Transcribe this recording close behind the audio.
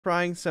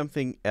trying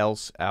something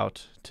else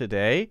out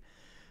today.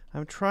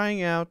 I'm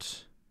trying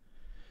out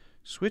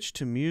switch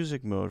to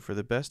music mode for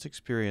the best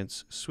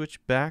experience.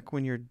 Switch back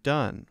when you're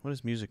done. What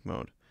is music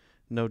mode?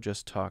 No,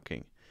 just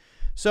talking.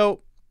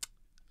 So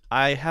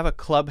I have a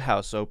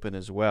Clubhouse open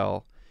as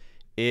well.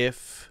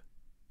 If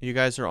you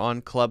guys are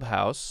on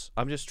Clubhouse,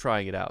 I'm just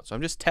trying it out. So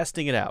I'm just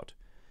testing it out.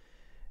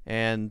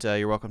 And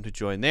you're welcome to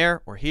join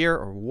there or here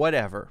or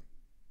whatever.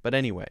 But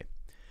anyway,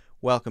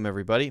 welcome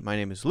everybody. My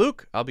name is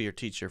Luke. I'll be your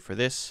teacher for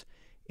this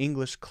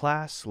English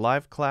class,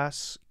 live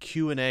class,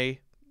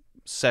 Q&A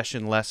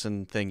session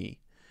lesson thingy.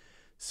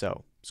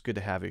 So it's good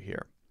to have you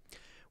here.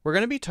 We're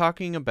going to be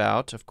talking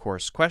about, of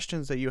course,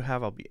 questions that you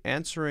have. I'll be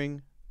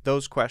answering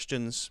those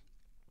questions.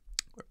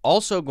 We're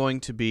also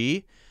going to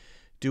be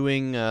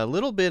doing a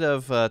little bit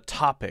of a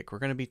topic. I'm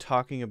going to be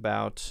talking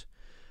about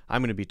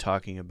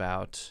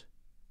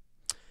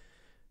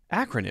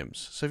acronyms.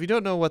 So if you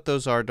don't know what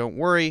those are, don't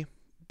worry.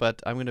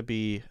 But I'm going to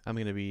be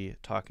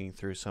talking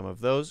through some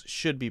of those.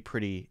 Should be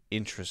pretty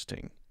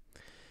interesting.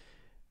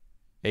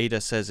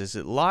 Ada says, "Is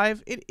it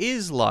live?" It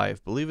is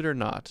live. Believe it or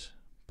not.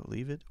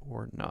 Believe it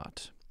or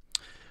not.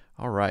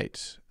 All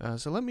right.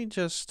 So let me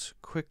just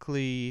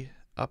quickly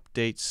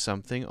update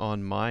something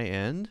on my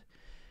end,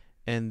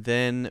 and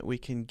then we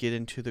can get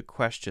into the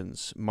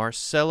questions.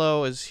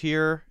 Marcelo is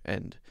here,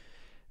 and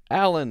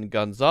Alan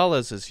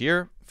Gonzalez is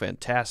here.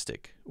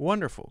 Fantastic.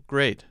 Wonderful.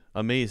 Great.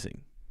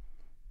 Amazing.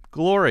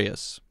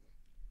 Glorious.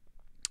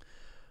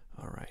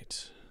 All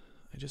right.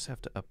 I just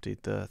have to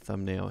update the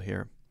thumbnail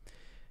here.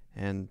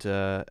 And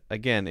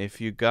again, if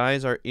you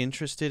guys are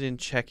interested in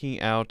checking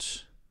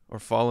out or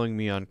following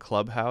me on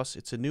Clubhouse,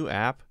 it's a new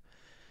app,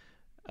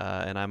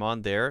 and I'm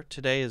on there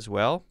today as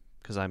well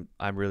because I'm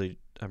really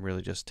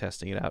just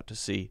testing it out to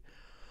see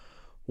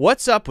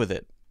what's up with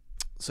it.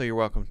 So you're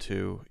welcome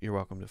to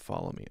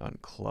follow me on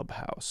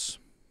Clubhouse.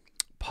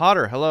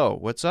 Potter, hello.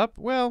 What's up?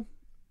 Well,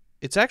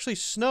 it's actually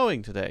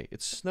snowing today.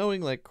 It's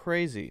snowing like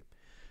crazy.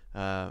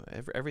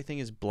 Everything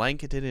is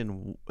blanketed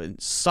in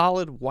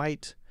solid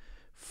white,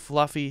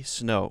 fluffy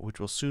snow, which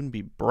will soon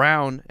be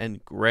brown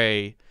and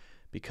gray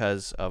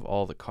because of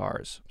all the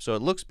cars. So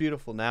it looks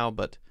beautiful now,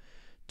 but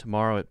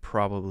tomorrow it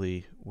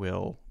probably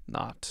will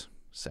not,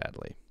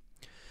 sadly.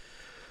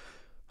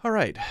 All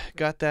right,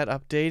 got that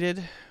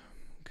updated.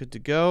 Good to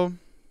go.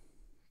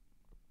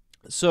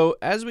 So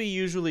as we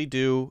usually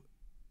do,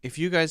 if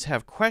you guys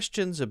have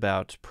questions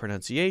about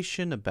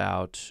pronunciation,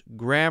 about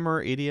grammar,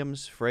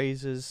 idioms,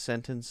 phrases,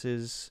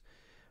 sentences,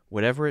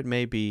 whatever it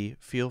may be,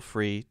 feel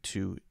free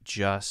to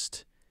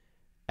just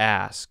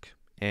ask,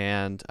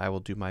 and I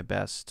will do my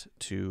best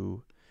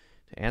to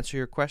answer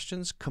your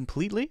questions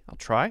completely. I'll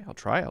try.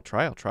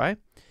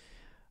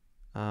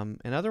 And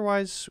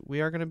otherwise,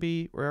 we are going to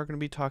be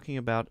talking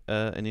about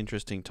an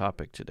interesting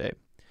topic today.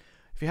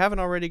 If you haven't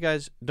already,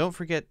 guys, don't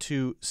forget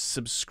to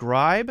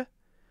subscribe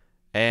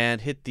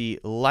and hit the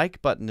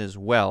like button as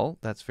well.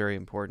 That's very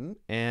important.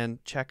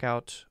 And check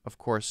out, of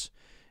course,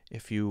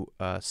 if you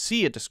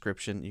see a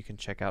description, you can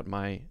check out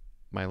my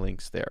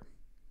links there.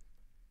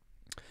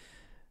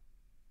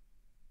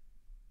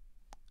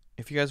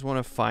 If you guys want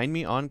to find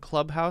me on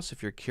Clubhouse,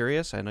 if you're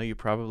curious, I know you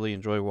probably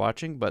enjoy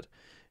watching, but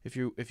if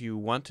you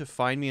want to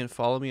find me and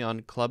follow me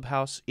on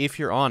Clubhouse, if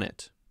you're on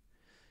it,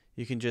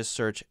 you can just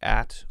search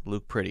at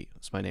Luke Pretty.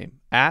 That's my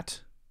name.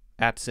 At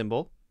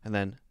symbol, and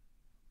then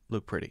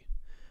Luke Pretty.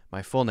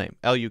 My full name,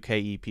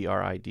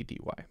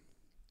 L-U-K-E-P-R-I-D-D-Y.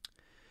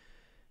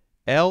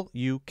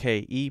 L-U-K-E-P-R-I-D-D-Y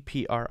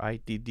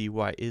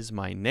is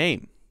my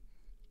name.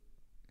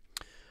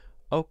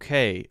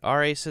 Okay,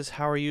 R.A. says,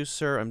 "How are you,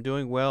 sir?" I'm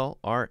doing well.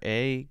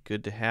 R.A.,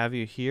 good to have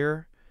you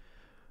here.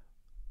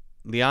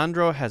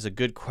 Leandro has a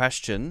good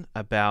question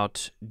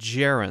about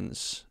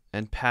gerunds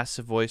and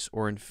passive voice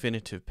or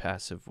infinitive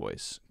passive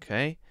voice,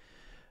 okay?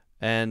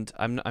 And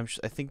I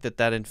think that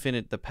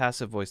the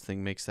passive voice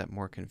thing makes that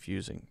more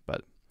confusing,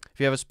 but if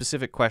you have a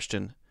specific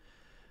question,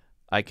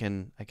 I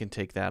can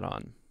take that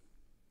on.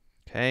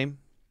 Okay.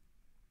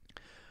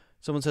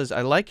 Someone says,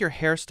 "I like your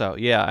hairstyle."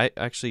 Yeah,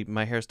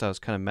 my hairstyle is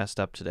kind of messed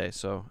up today,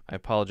 so I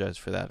apologize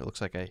for that. It looks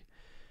like I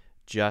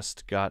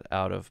just got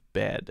out of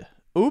bed.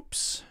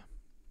 Oops.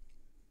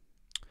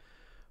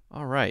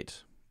 All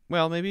right.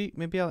 Well, maybe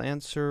I'll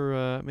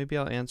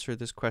answer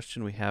this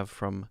question we have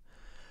from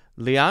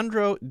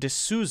Leandro de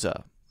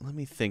Souza. Let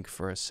me think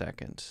for a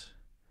second.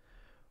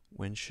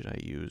 When should I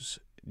use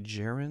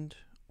gerund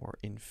or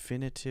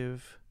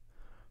infinitive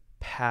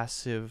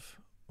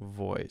passive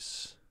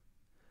voice?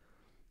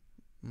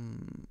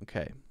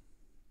 Okay.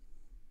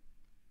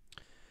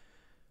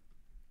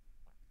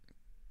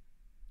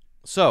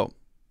 So,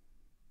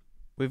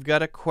 we've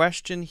got a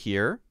question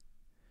here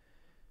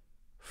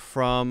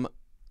from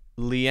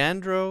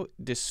Leandro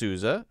de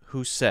Souza,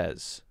 who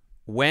says,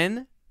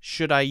 "When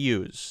should I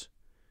use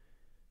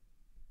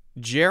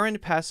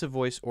gerund passive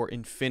voice or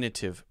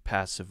infinitive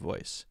passive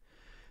voice?"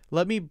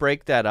 Let me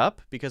break that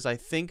up because I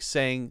think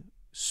saying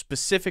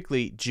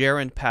specifically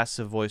gerund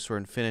passive voice or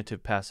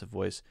infinitive passive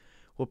voice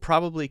will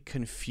probably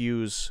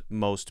confuse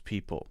most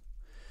people.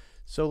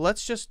 So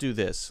let's just do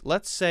this.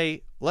 Let's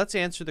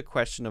answer the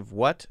question of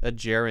what a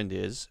gerund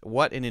is,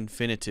 what an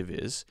infinitive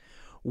is,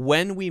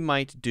 when we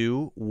might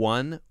do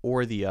one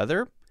or the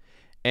other,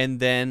 and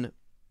then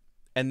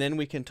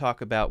we can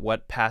talk about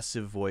what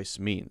passive voice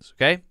means,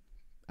 okay?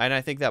 And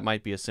I think that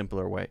might be a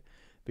simpler way,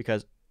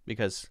 because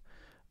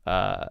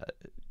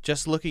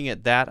just looking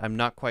at that, I'm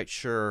not quite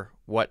sure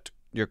what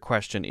your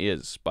question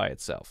is by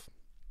itself.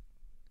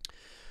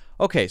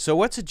 Okay, so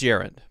what's a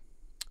gerund?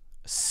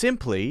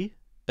 Simply,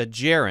 a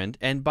gerund,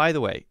 and by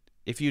the way,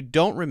 if you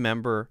don't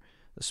remember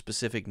the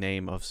specific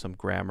name of some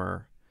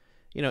grammar,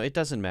 it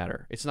doesn't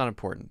matter. It's not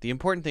important. The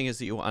important thing is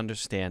that you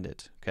understand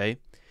it, okay?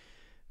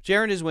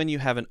 Gerund is when you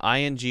have an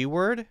ing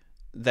word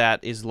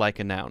that is like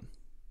a noun,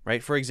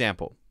 right? For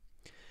example,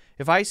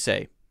 if I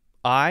say,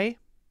 I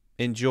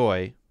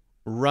enjoy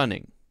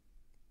running,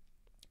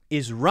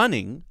 is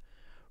running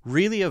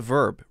really a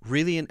verb,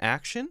 really an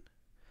action?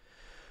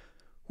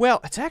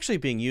 Well, it's actually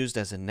being used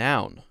as a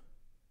noun,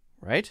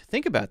 right?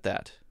 Think about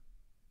that.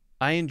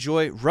 I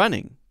enjoy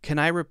running. Can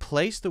I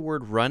replace the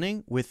word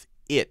running with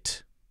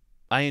it?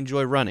 I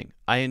enjoy running.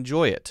 I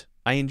enjoy it.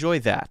 I enjoy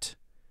that.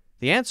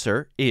 The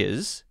answer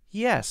is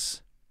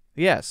yes.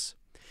 Yes.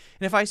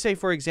 And if I say,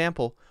 for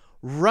example,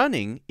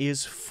 running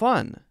is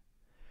fun.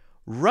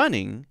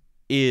 Running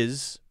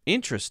is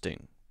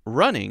interesting.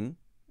 Running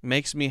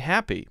makes me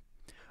happy.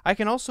 I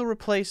can also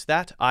replace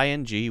that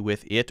ing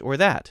with it or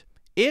that.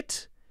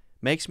 It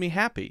makes me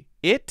happy.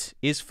 It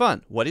is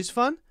fun. What is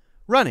fun?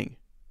 Running.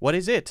 What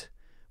is it?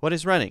 What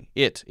is running?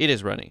 It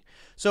is running.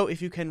 So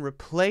if you can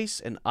replace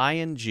an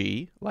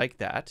ing like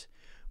that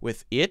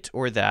with it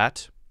or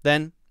that,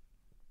 then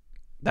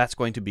that's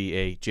going to be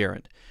a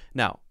gerund.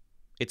 Now,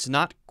 it's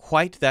not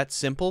quite that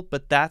simple,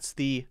 but that's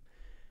the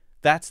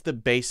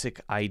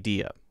basic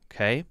idea,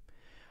 okay?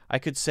 I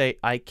could say,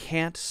 I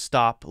can't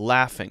stop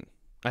laughing.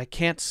 I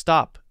can't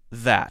stop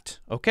that.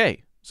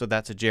 Okay, so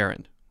that's a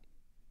gerund.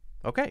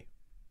 Okay,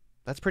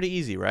 that's pretty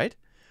easy, right?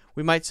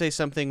 We might say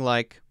something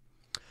like,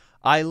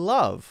 I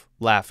love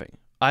laughing.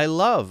 I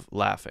love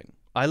laughing.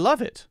 I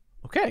love it.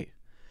 Okay.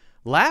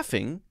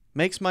 Laughing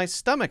makes my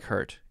stomach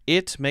hurt.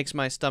 It makes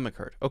my stomach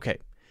hurt. Okay.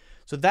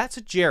 So that's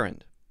a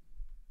gerund.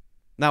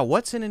 Now,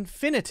 what's an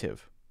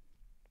infinitive?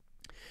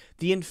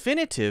 The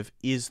infinitive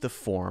is the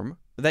form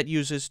that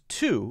uses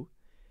to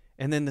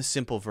and then the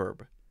simple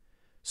verb.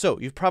 So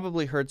you've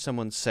probably heard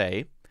someone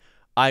say,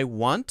 I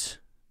want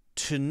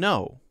to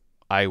know.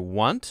 I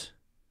want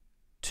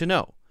to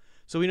know.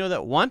 So we know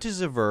that want is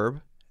a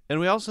verb, and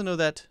we also know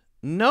that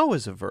know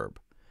is a verb.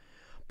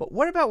 But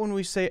what about when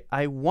we say,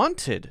 I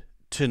wanted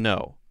to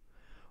know?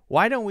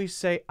 Why don't we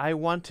say, I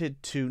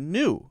wanted to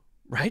knew,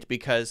 right?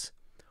 Because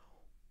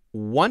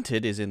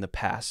wanted is in the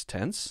past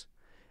tense,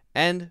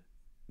 and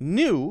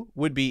knew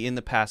would be in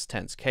the past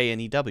tense,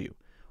 K-N-E-W.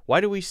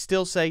 Why do we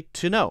still say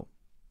to know?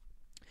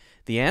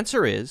 The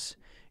answer is,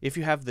 if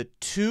you have the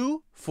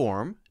to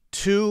form,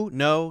 to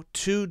know,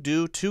 to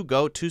do, to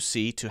go, to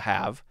see, to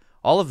have,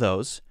 all of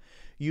those,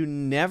 you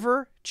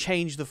never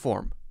change the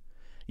form.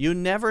 You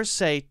never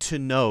say to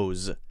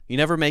knows. You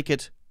never make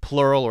it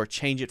plural or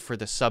change it for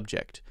the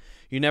subject.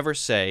 You never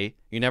say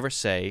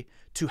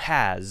to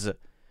has.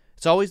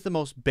 It's always the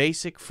most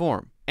basic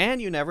form.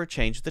 And you never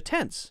change the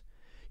tense.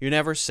 You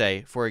never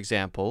say, for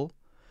example,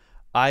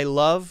 I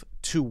love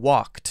to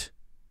walked.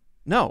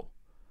 No.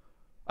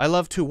 I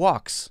love to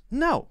walks.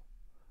 No.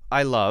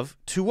 I love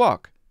to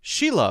walk.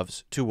 She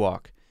loves to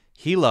walk.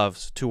 He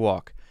loves to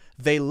walk.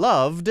 They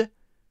loved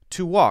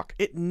to walk.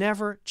 It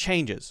never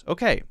changes.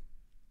 Okay.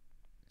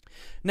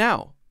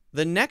 Now,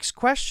 the next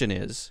question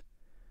is,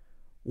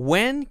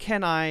 when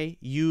can I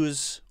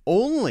use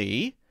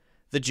only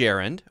the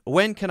gerund?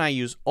 When can I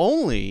use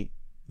only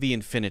the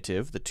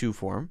infinitive, the to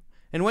form?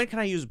 And when can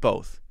I use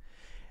both?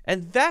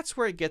 And that's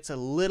where it gets a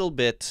little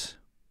bit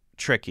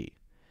tricky.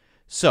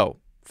 So,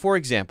 for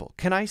example,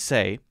 can I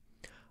say,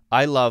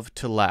 I love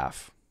to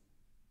laugh?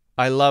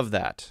 I love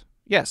that.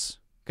 Yes.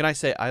 Can I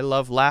say, I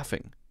love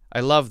laughing?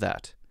 I love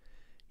that.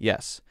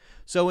 Yes.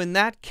 So in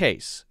that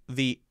case,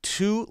 the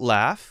to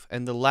laugh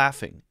and the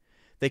laughing,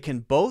 they can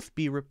both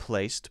be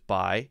replaced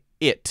by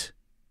it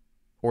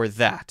or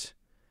that.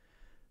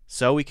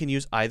 So we can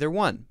use either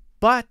one,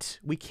 but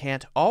we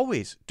can't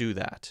always do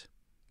that.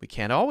 We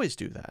can't always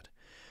do that.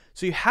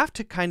 So you have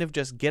to kind of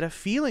just get a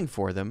feeling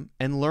for them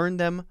and learn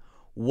them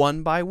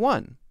one by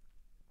one.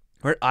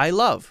 Or I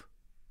love,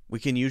 we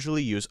can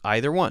usually use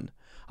either one.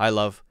 I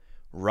love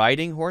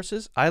riding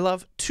horses. I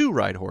love to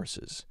ride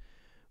horses.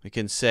 We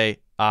can say,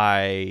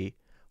 I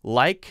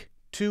like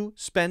to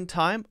spend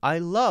time. I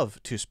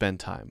love to spend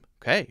time.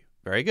 Okay,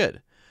 very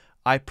good.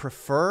 I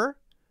prefer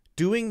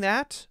doing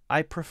that.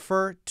 I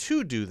prefer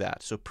to do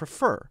that. So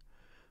prefer.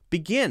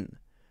 Begin.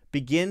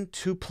 Begin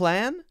to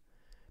plan.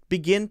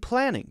 Begin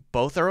planning.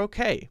 Both are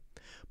okay.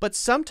 But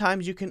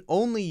sometimes you can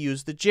only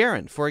use the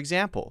gerund. For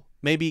example,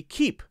 maybe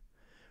keep,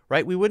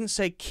 right? We wouldn't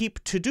say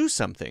keep to do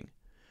something.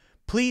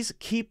 Please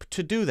keep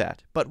to do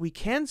that. But we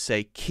can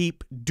say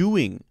keep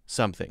doing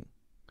something.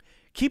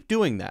 Keep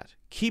doing that.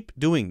 Keep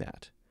doing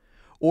that.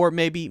 Or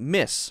maybe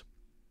miss.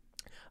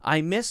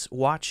 I miss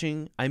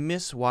watching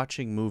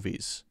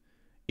movies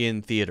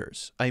in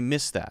theaters. I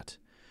miss that.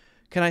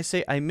 Can I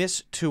say I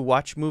miss to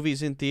watch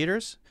movies in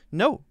theaters?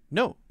 No,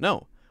 no,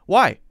 no.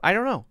 Why? I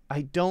don't know.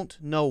 I don't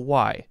know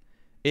why.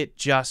 It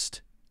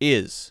just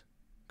is.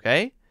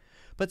 Okay?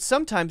 But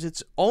sometimes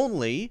it's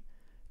only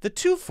the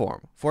to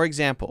form. For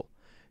example,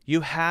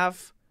 you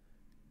have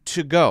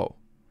to go.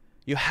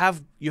 You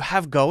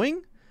have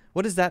going?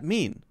 What does that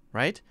mean,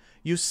 right?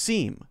 You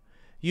seem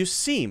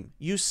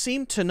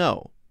to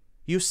know.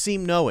 You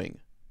seem knowing.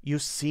 You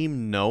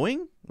seem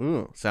knowing?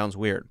 Ooh, sounds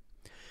weird.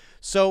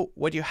 So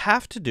what you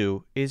have to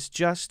do is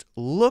just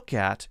look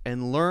at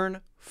and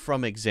learn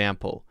from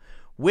example.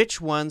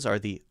 Which ones are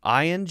the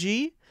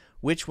ing?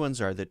 Which ones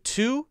are the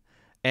to?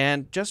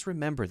 And just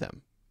remember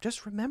them.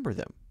 Just remember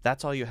them.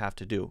 That's all you have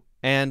to do.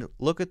 And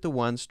look at the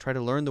ones, try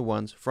to learn the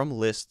ones from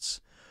lists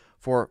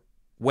for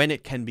when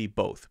it can be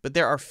both. But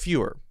there are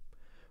fewer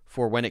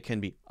for when it can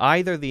be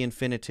either the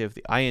infinitive,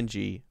 the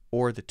ing,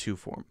 or the to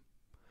form.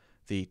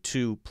 The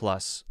to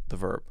plus the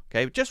verb.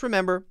 Okay, just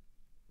remember.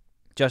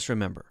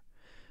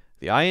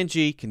 The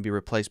ing can be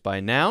replaced by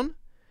a noun,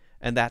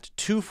 and that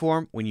to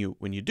form, when you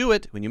do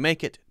it, when you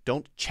make it,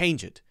 don't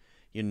change it.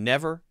 You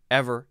never,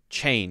 ever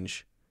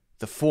change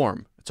the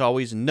form. It's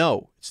always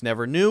no. It's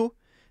never new.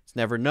 It's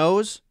never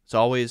knows. It's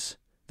always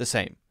the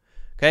same.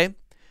 Okay?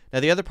 Now,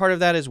 the other part of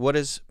that is, what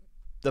is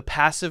the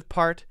passive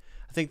part?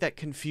 I think that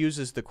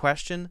confuses the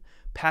question.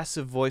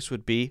 Passive voice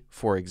would be,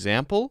 for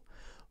example,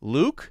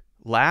 Luke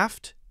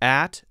laughed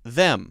at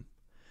them.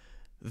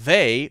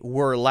 They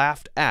were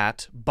laughed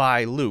at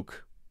by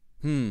Luke.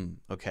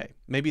 Okay.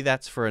 Maybe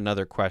that's for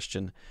another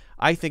question.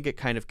 I think it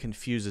kind of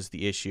confuses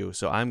the issue,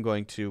 so I'm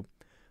going to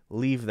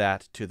leave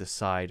that to the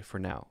side for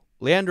now.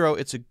 Leandro,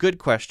 it's a good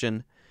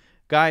question.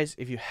 Guys,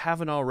 if you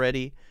haven't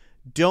already,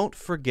 don't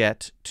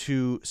forget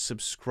to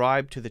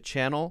subscribe to the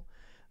channel.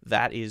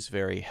 That is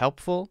very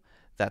helpful.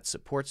 That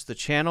supports the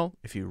channel.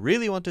 If you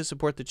really want to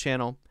support the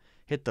channel,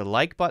 hit the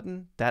like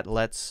button. That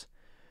lets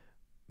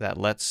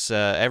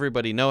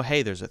everybody know,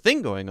 hey, there's a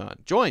thing going on.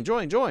 Join.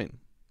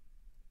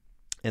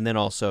 And then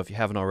also, if you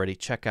haven't already,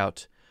 check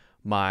out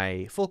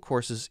my full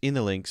courses in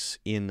the links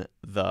in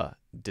the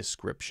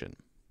description.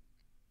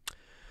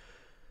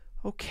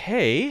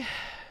 Okay.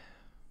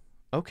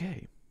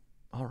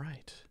 All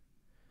right.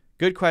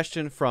 Good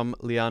question from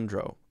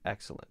Leandro.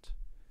 Excellent.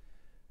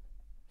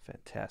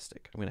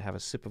 Fantastic. I'm going to have a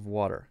sip of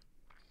water.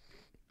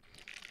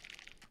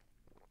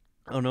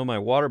 Oh no, my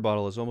water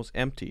bottle is almost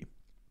empty.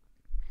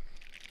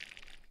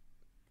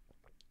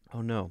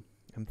 Oh no,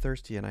 I'm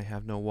thirsty and I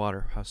have no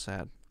water. How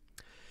sad.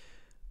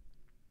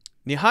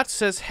 Nihat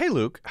says, hey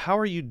Luke, how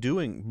are you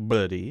doing,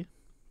 buddy?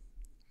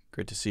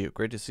 Great to see you.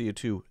 Great to see you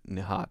too,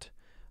 Nihat.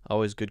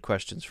 Always good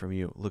questions from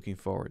you. Looking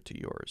forward to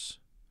yours.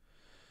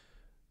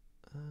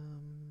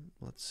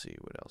 Let's see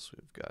what else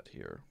we've got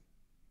here.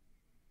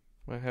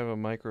 I have a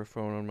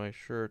microphone on my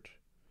shirt.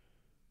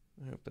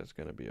 I hope that's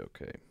going to be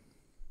okay.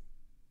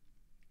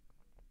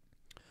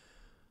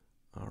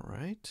 All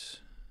right.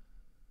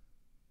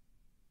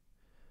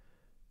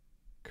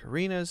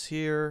 Karina's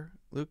here.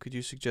 Luke, could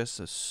you suggest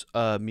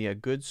me a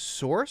good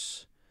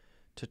source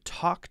to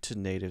talk to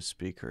native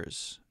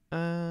speakers?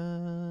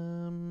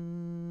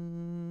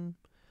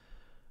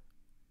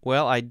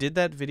 Well, I did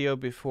that video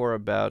before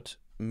about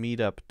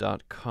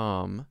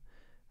meetup.com.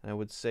 I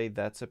would say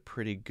that's a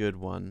pretty good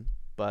one,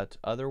 but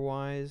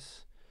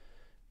otherwise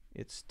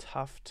it's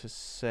tough to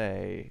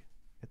say.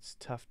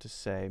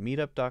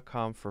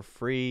 Meetup.com for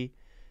free,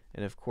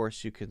 and of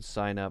course you can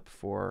sign up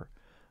for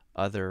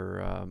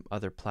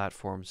other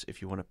platforms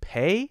if you want to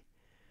pay.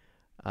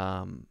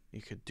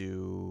 You could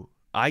do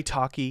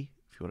italki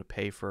if you want to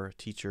pay for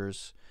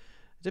teachers.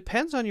 It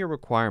depends on your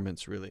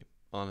requirements, really,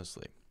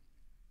 honestly.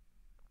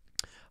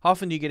 How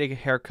often do you get a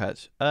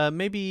haircut?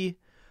 Maybe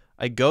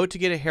I go to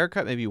get a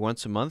haircut maybe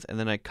once a month, and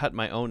then I cut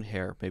my own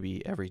hair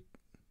maybe every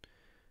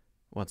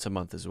once a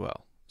month as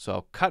well. So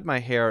I'll cut my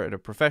hair at a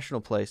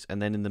professional place,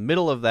 and then in the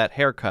middle of that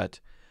haircut,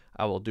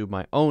 I will do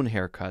my own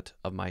haircut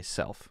of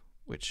myself,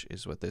 which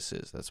is what this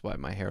is. That's why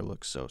my hair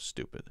looks so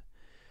stupid.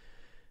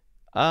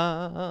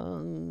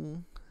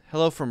 Hello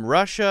from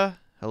Russia.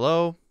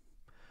 Hello.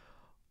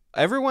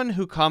 Everyone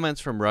who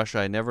comments from Russia,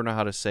 I never know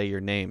how to say your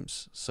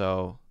names.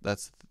 So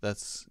that's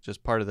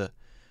just part of the...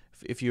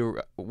 If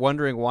you're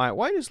wondering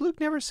why does Luke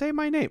never say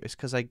my name? It's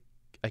because I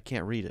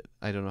can't read it.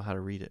 I don't know how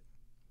to read it.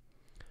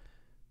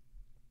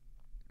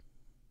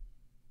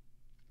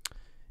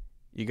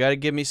 You got to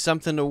give me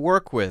something to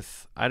work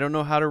with. I don't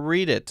know how to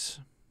read it.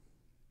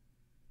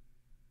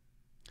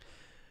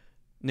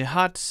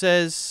 Nihat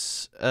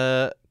says,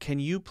 can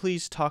you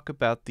please talk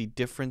about the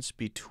difference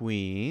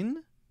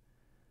between...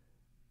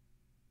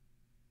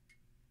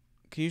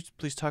 Can you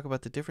please talk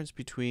about the difference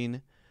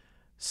between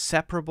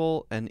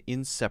separable and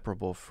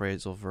inseparable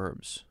phrasal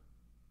verbs?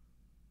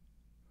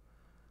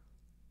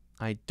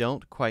 I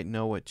don't quite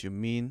know what you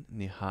mean,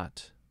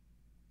 Nihat.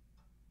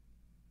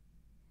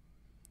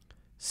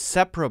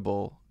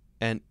 Separable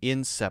and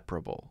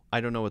inseparable. I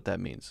don't know what that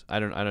means.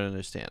 I don't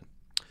understand.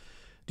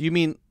 Do you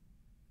mean...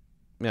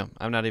 Yeah,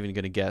 I'm not even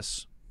going to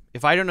guess.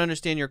 If I don't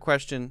understand your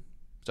question,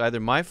 it's either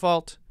my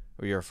fault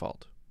or your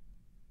fault,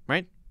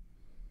 right?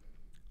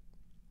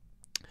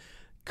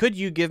 Could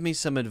you give me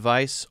some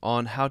advice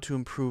on how to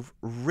improve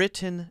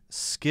written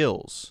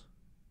skills?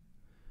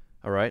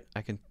 All right,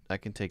 I can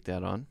take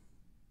that on.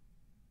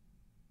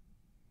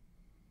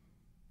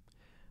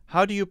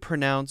 How do you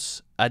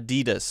pronounce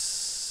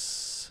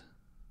Adidas?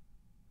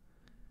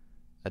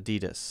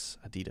 Adidas,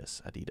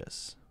 Adidas,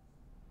 Adidas.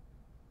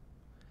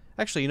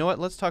 Actually, you know what?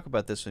 Let's talk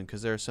about this one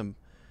because there are some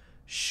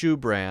shoe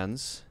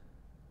brands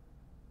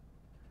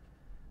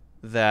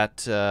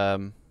that,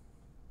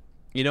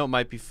 you know, it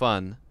might be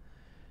fun.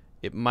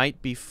 It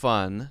might be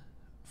fun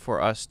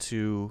for us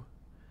to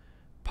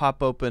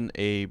pop open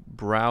a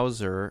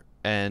browser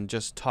and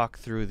just talk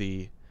through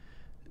the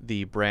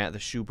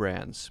shoe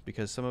brands,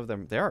 because some of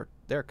them they're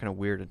kind of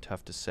weird and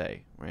tough to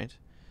say, right?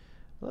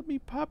 Let me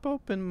pop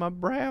open my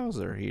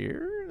browser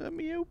here. Let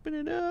me open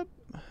it up.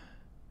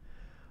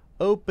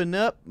 Open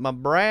up my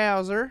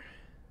browser.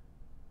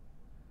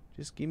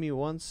 Just give me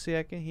 1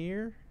 second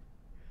here.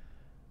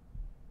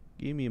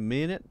 Give me a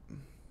minute.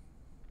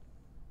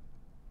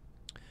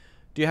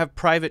 Do you have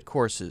private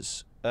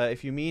courses?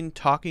 If you mean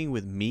talking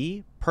with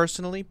me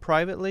personally,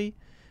 privately,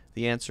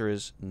 the answer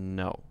is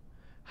no.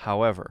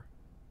 However,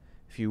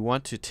 if you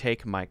want to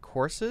take my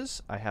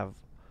courses, I have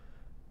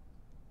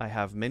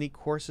many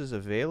courses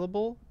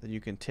available that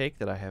you can take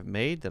that I have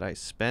made, that I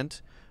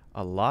spent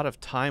a lot of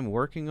time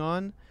working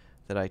on,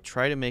 that I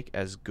try to make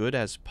as good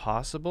as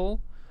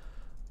possible.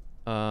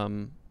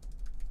 And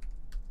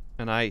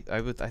I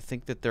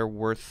think that they're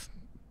worth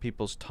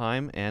people's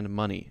time and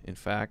money. In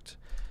fact,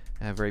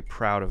 I'm very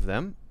proud of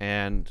them,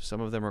 and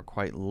some of them are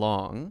quite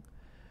long,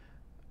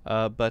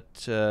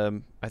 but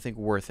I think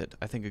worth it.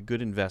 I think a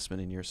good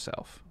investment in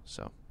yourself.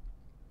 So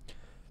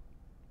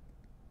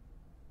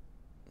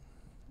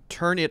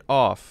turn it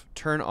off.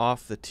 Turn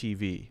off the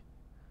TV.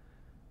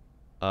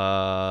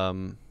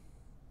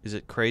 Is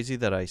it crazy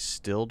that I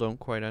still don't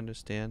quite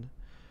understand?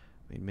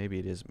 I mean, maybe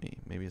it is me.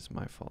 Maybe it's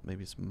my fault.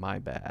 Maybe it's my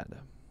bad.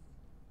 I'm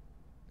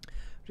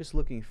just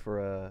looking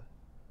for the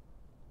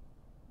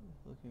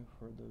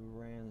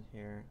brand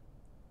here.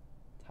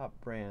 Top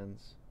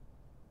brands.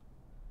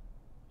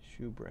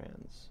 Shoe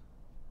brands.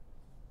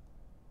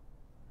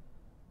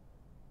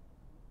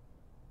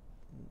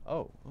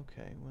 Oh,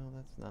 okay. Well,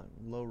 that's not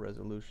low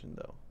resolution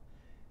though.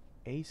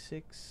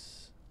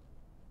 Asics.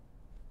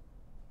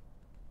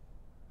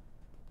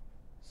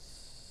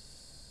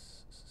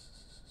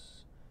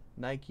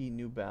 Nike,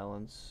 New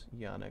Balance,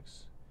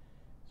 Yonex.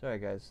 Sorry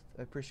guys,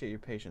 I appreciate your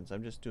patience.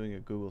 I'm just doing a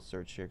Google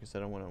search here because I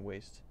don't want to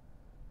waste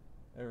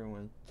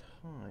everyone's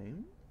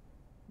time.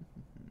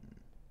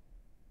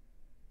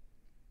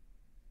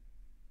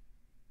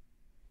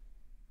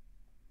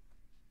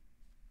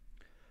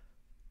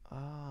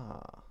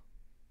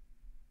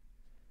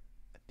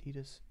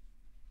 Adidas,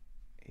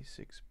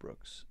 Asics,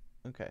 Brooks.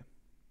 Okay.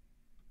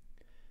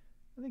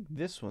 I think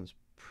this one's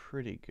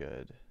pretty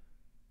good.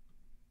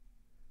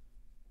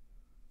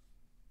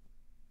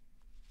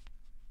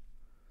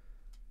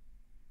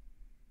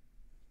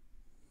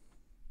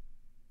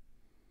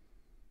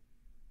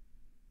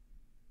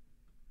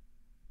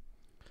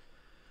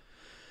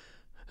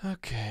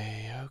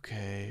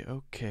 Okay.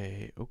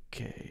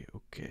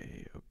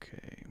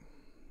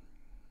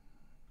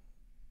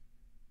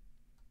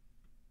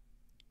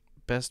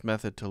 Best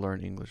method to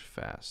learn English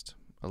fast.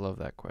 I love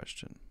that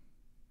question.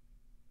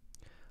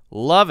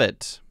 Love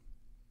it.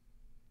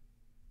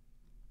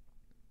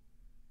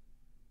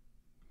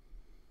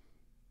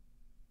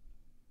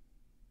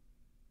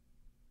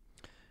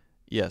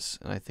 Yes,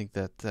 and I think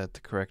that the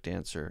correct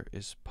answer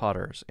is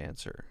Potter's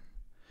answer.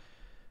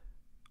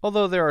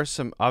 Although there are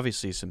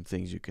obviously some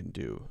things you can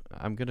do.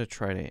 I'll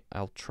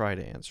try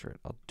to answer it.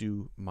 I'll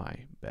do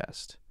my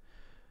best.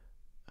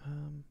 Top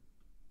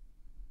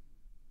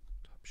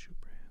shoe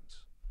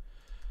brands.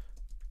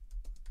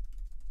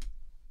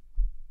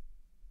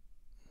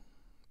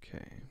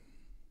 Okay.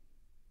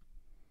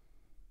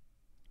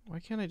 Why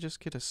can't I just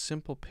get a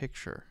simple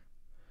picture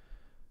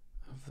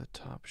of the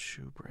top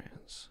shoe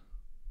brands?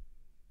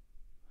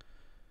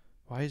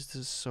 Why is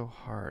this so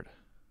hard?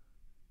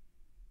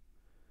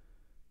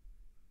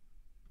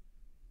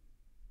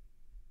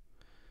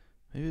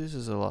 Maybe this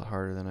is a lot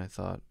harder than I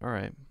thought. All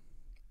right.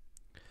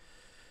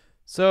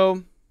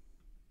 So,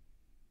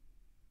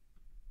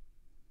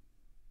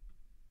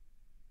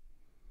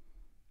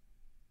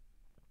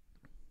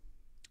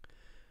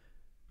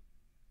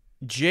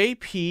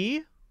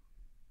 JP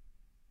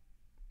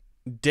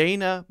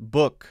Dana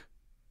Book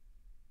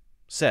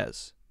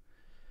says,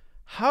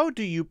 how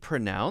do you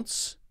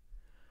pronounce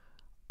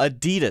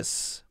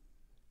Adidas?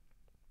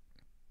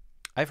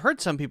 I've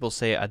heard some people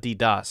say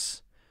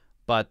Adidas,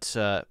 but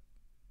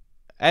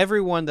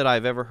everyone that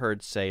I've ever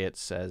heard say it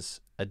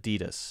says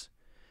Adidas.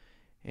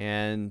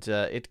 And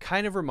it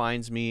kind of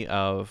reminds me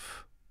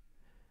of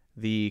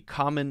the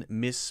common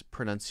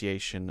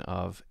mispronunciation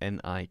of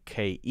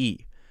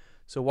Nike.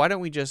 So why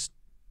don't we just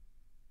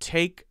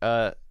take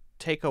a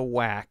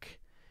whack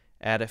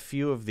at a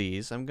few of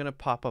these. I'm going to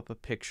pop up a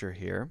picture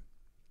here.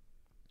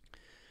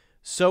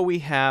 So we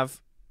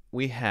have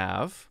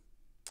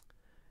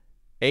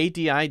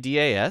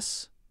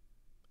A-D-I-D-A-S,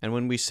 and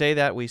when we say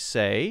that, we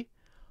say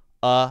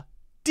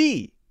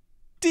D.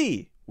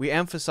 We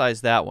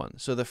emphasize that one.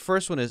 So the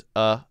first one is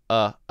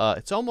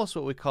It's almost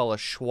what we call a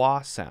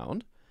schwa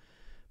sound.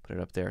 Put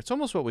it up there. It's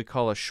almost what we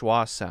call a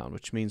schwa sound,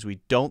 which means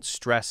we don't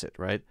stress it,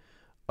 right?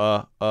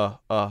 It's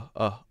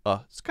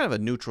kind of a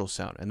neutral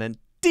sound. And then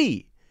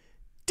D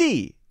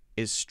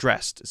is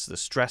stressed. It's the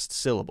stressed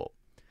syllable.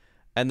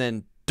 And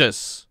then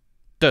dus.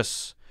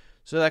 So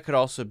that could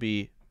also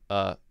be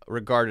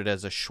regarded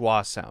as a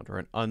schwa sound or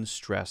an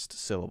unstressed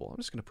syllable. I'm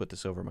just going to put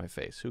this over my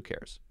face. Who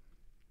cares?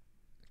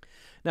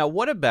 Now,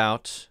 what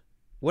about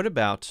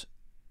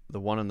the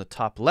one on the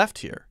top left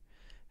here?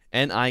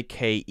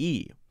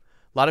 N-I-K-E.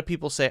 A lot of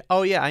people say,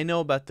 oh yeah, I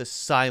know about the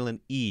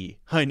silent E.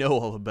 I know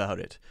all about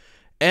it.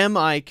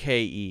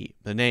 M-I-K-E,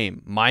 the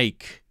name,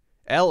 Mike.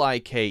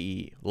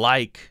 L-I-K-E,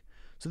 like.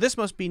 So this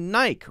must be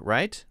Nike,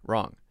 right?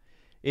 Wrong.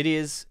 It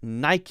is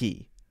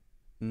Nike.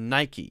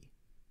 Nike.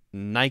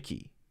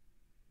 Nike.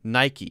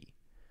 Nike.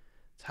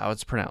 That's how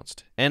it's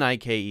pronounced.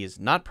 N-I-K-E is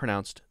not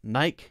pronounced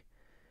Nike.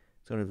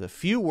 It's one of the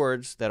few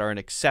words that are an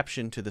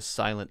exception to the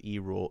silent E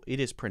rule. It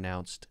is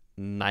pronounced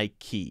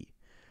Nike.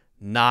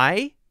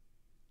 Nike.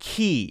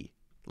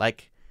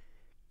 Like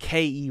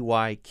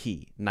K-E-Y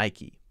key.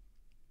 Nike.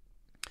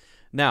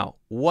 Now,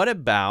 what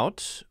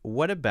about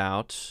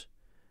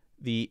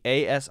the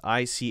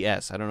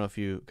A-S-I-C-S? I don't know if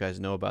you guys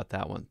know about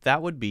that one.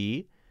 That would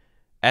be,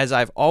 as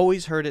I've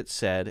always heard it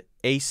said,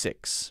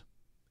 ASICS.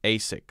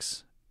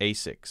 ASICS.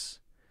 ASICS.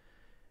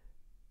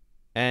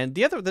 And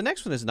the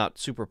next one is not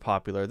super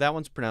popular. That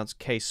one's pronounced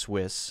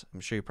K-Swiss.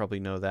 I'm sure you probably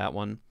know that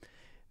one.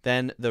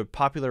 Then the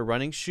popular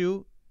running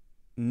shoe,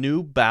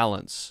 New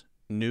Balance.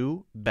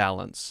 New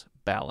Balance.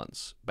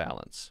 Balance.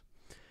 Balance.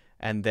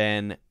 And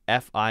then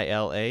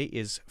F-I-L-A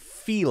is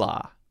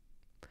Fila.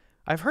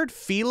 I've heard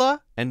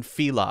Fila and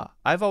Fila.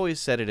 I've always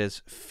said it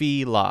as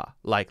Fila,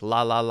 like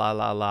la la la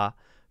la la,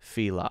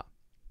 Fila.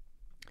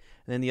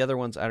 And then the other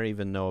ones I don't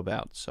even know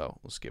about, so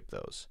we'll skip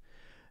those.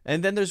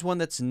 And then there's one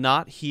that's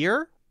not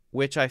here,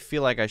 which I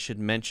feel like I should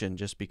mention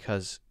just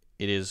because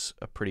it is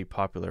a pretty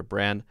popular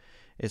brand.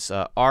 It's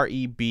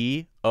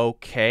R-E-B-O-K.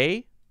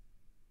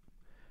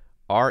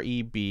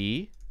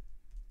 R-E-B-O-K.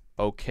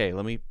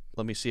 Let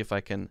me see if I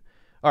can.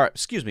 All right,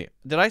 excuse me.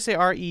 Did I say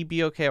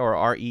R-E-B-O-K or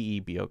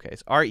R-E-E-B-O-K?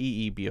 It's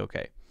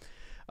R-E-E-B-O-K.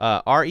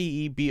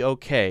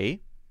 R-E-E-B-O-K.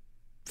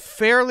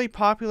 Fairly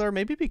popular,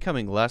 maybe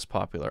becoming less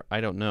popular.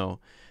 I don't know.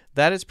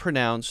 That is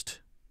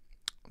pronounced.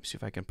 Let me see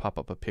if I can pop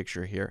up a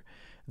picture here.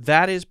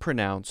 That is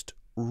pronounced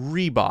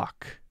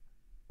Reebok.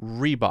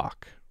 Reebok.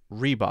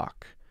 Reebok.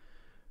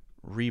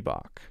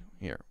 Reebok.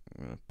 Here,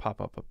 I'm going to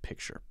pop up a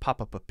picture. Pop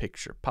up a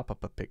picture. Pop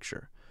up a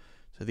picture.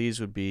 So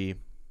these would be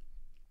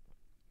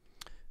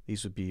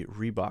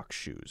Reebok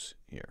shoes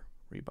here.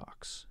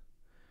 Reeboks.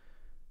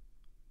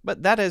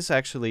 But that is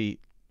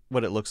actually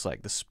what it looks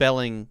like. The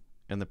spelling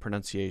and the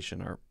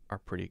pronunciation are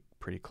pretty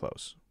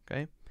close.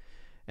 Okay?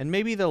 And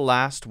maybe the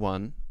last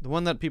one, the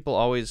one that people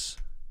always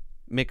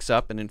mix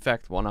up, and in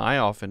fact one I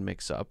often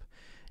mix up,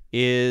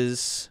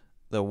 is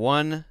the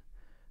one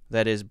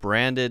that is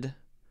branded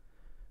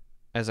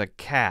as a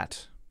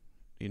cat.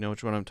 Do you know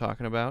which one I'm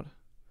talking about?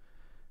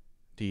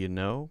 Do you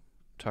know?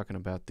 I'm talking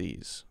about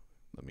these.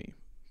 Let me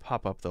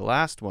pop up the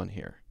last one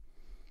here.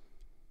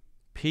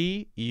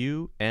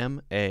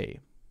 P-U-M-A.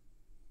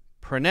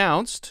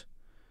 Pronounced.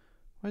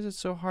 Why is it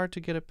so hard to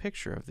get a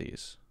picture of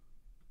these?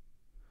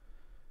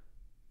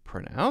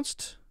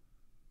 Pronounced.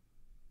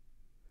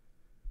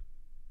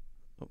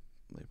 Oh,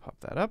 let me pop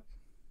that up.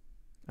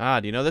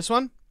 Do you know this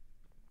one?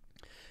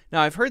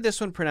 Now, I've heard this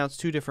one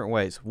pronounced two different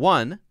ways.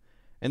 One,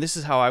 and this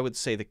is how I would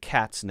say the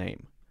cat's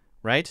name,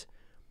 right?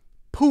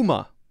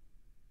 Puma.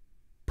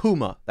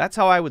 Puma. That's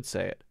how I would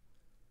say it.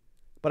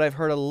 But I've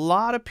heard a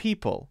lot of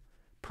people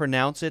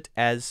pronounce it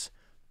as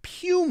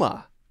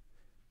Puma.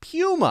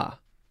 Puma.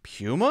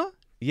 Puma?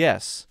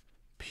 Yes,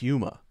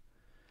 Puma.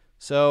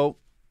 So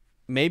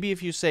maybe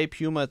if you say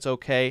Puma, it's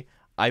okay.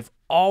 I've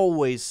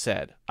always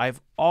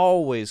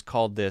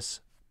called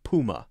this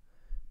Puma.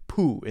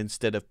 Poo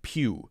instead of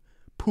pew.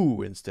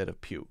 Poo instead of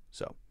pew.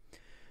 So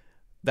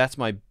that's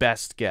my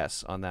best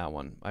guess on that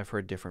one. I've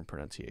heard different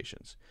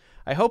pronunciations.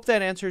 I hope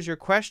that answers your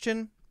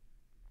question.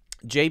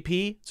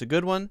 JP, it's a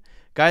good one.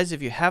 Guys,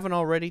 if you haven't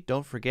already,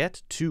 don't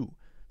forget to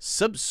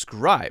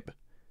subscribe.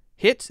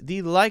 Hit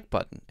the like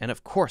button. And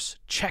of course,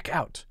 check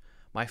out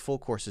my full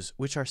courses,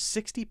 which are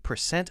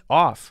 60%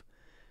 off.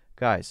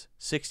 Guys,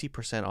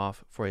 60%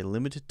 off for a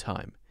limited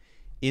time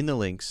in the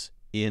links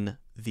in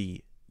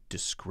the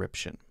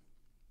description.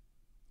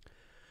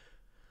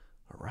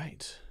 All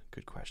right.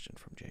 Good question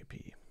from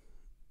JP.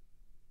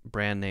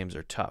 Brand names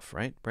are tough,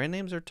 right? Brand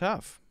names are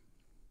tough.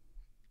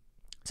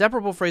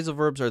 Separable phrasal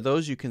verbs are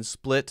those you can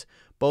split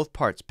both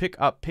parts. Pick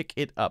up, pick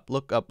it up.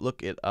 Look up,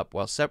 look it up.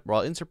 While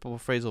inseparable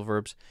phrasal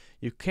verbs,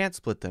 you can't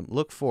split them.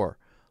 Look for,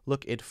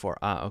 look it for.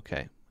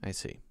 Okay. I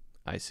see.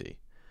 I see.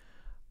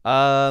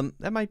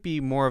 That might be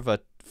more of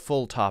a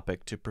full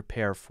topic to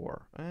prepare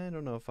for. I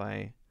don't know if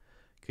I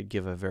could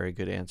give a very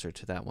good answer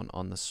to that one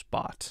on the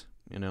spot,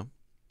 you know.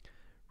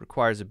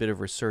 Requires a bit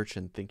of research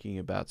and thinking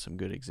about some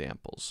good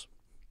examples.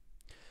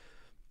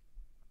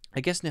 I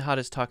guess Nihad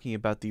is talking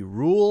about the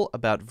rule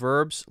about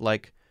verbs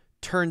like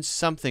turn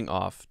something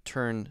off,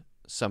 turn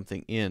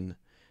something in.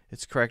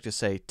 It's correct to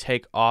say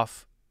take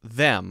off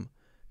them,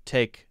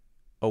 take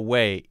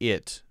away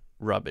it,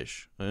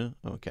 rubbish.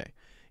 Okay.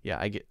 Yeah,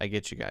 I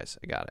get you guys.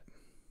 I got it.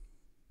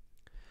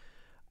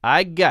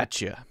 I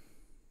got you.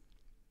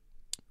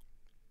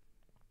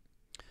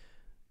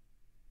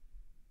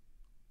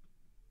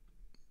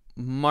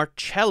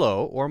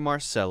 Marcello or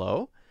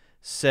Marcelo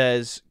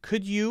says,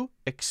 could you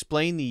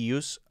explain the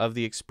use of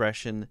the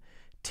expression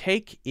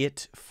take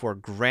it for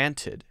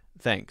granted?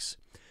 Thanks.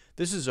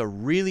 This is a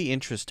really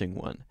interesting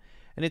one.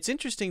 And it's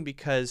interesting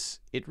because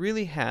it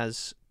really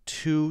has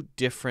two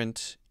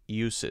different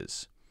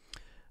uses.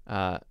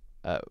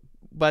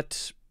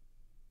 But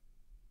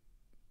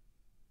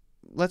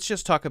let's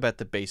just talk about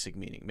the basic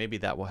meaning. Maybe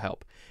that will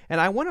help. And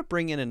I want to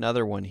bring in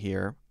another one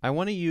here. I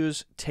want to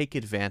use take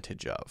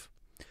advantage of.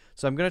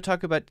 So I'm going to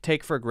talk about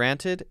take for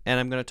granted, and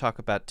I'm going to talk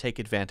about take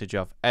advantage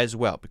of as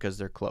well, because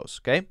they're close,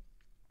 okay?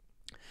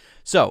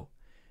 So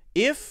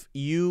if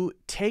you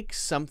take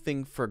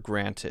something for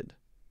granted,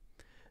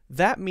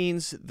 that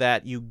means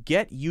that you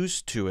get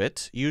used to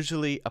it,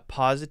 usually a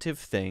positive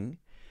thing,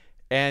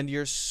 and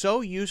you're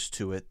so used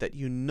to it that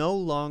you no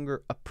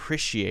longer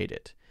appreciate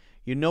it.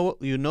 You no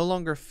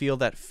longer feel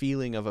that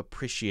feeling of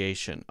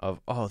appreciation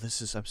of, oh,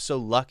 I'm so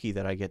lucky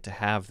that I get to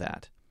have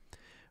that.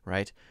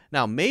 Right?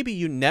 Now, maybe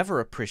you never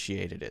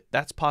appreciated it.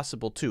 That's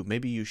possible too.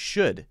 Maybe you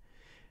should.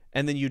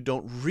 And then you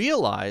don't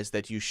realize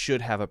that you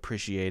should have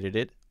appreciated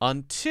it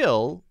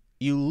until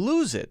you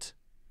lose it.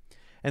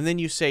 And then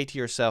you say to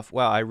yourself,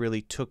 wow, I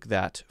really took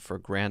that for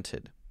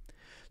granted.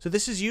 So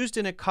this is used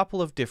in a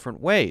couple of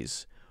different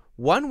ways.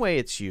 One way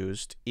it's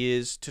used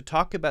is to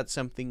talk about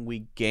something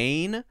we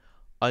gain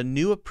a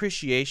new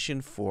appreciation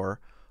for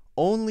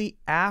only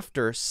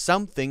after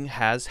something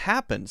has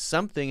happened,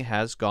 something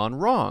has gone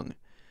wrong.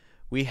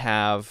 We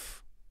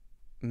have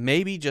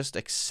maybe just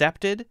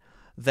accepted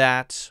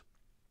that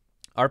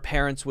our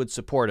parents would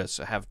support us.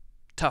 I have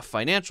tough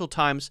financial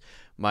times.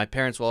 My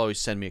parents will always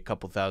send me a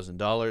couple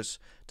 $1,000s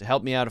to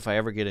help me out if I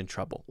ever get in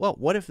trouble. Well,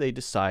 what if they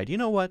decide, you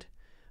know what?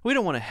 We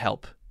don't want to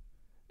help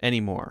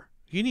anymore.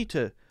 You need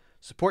to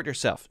support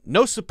yourself.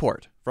 No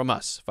support from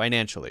us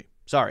financially.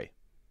 Sorry.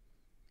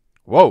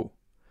 Whoa.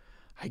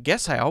 I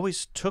guess I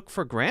always took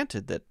for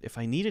granted that if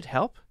I needed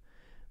help,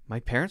 my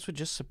parents would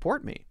just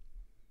support me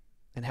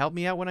and help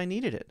me out when I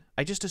needed it.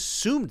 I just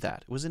assumed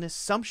that. It was an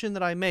assumption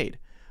that I made.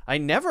 I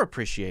never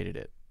appreciated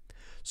it.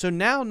 So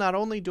now not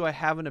only do I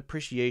have an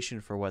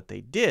appreciation for what they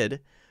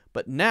did,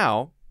 but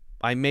now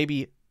I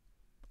maybe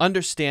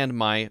understand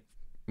my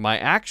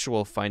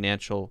actual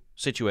financial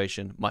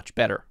situation much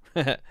better.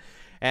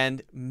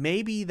 And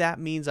maybe that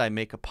means I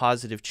make a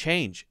positive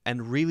change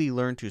and really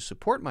learn to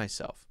support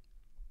myself.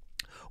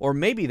 Or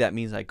maybe that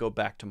means I go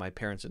back to my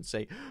parents and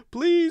say,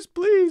 please,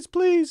 please,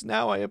 please,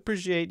 now I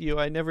appreciate you.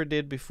 I never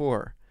did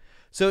before.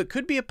 So it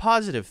could be a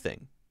positive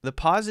thing. The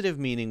positive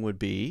meaning would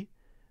be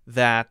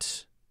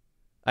that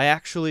I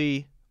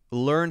actually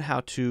learn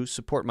how to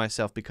support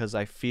myself because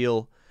I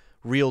feel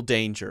real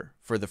danger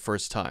for the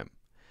first time.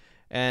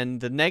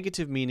 And the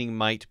negative meaning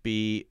might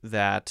be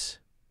that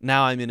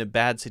now I'm in a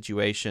bad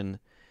situation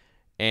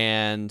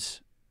and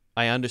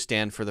I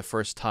understand for the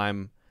first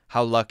time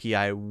how lucky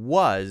I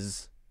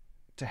was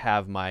to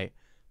have my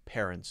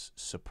parents'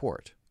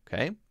 support,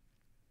 okay?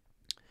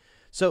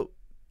 So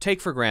take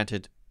for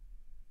granted,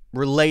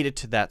 related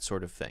to that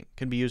sort of thing,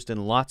 can be used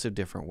in lots of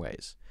different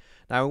ways.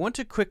 Now I want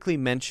to quickly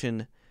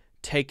mention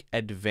take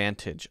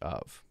advantage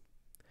of.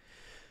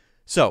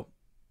 So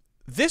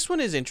this one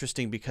is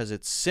interesting because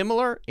it's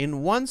similar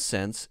in one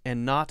sense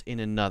and not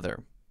in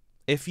another.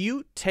 If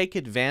you take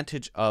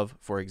advantage of,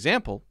 for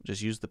example,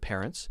 just use the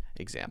parents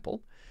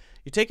example,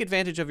 you take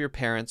advantage of your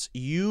parents,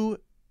 you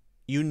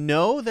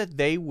know that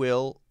they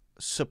will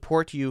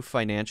support you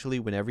financially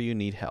whenever you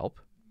need help.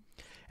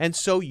 And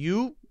so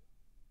you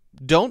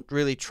don't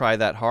really try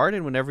that hard.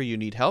 And whenever you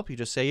need help, you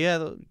just say,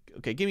 yeah,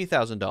 okay, give me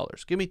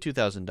 $1,000. Give me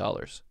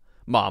 $2,000,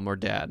 mom or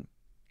dad.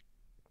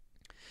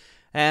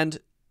 And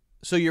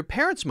so your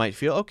parents might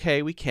feel,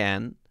 okay, we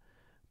can,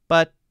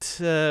 but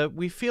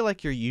we feel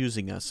like you're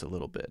using us a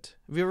little bit.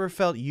 Have you ever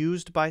felt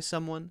used by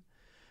someone?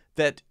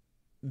 That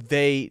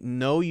they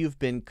know you've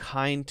been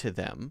kind to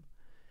them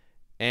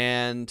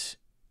and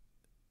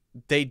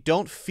they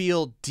don't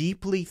feel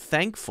deeply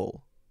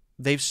thankful.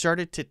 They've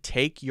started to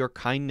take your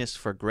kindness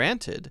for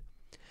granted,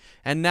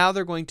 and now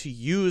they're going to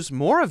use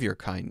more of your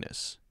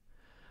kindness.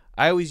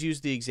 I always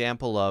use the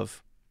example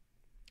of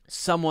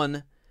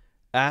someone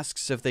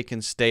asks if they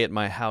can stay at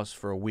my house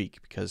for a week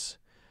because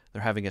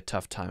they're having a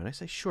tough time. And I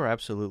say, sure,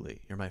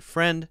 absolutely. You're my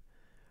friend.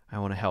 I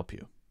want to help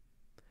you.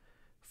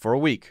 For a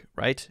week,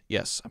 right?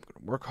 Yes, I'm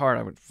going to work hard.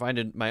 I would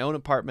find my own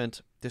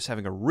apartment. Just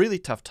having a really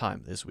tough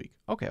time this week.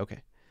 Okay.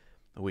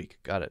 A week.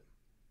 Got it.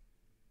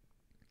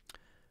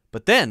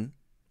 But then,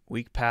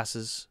 week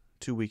passes,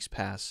 2 weeks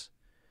pass,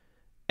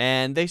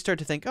 And they start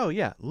to think, oh,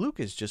 yeah, Luke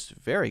is just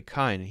very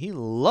kind. He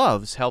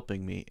loves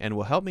helping me and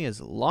will help me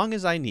as long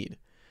as I need.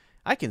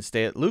 I can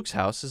stay at Luke's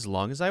house as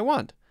long as I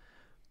want.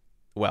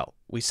 Well,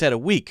 we said a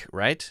week,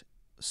 right?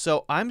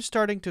 So I'm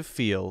starting to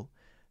feel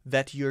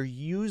that you're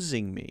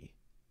using me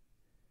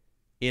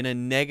in a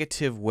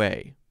negative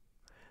way,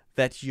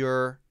 that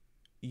you're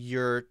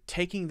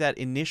taking that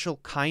initial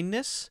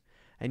kindness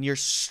and you're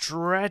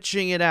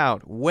stretching it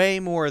out way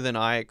more than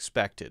I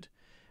expected.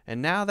 And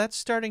now that's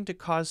starting to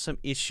cause some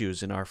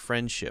issues in our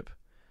friendship.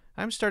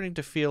 I'm starting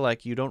to feel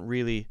like you don't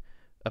really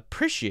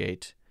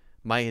appreciate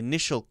my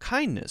initial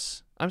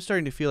kindness. I'm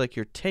starting to feel like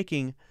you're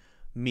taking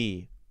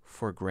me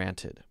for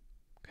granted.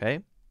 Okay?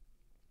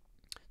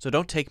 So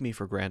don't take me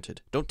for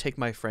granted. Don't take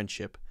my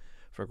friendship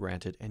for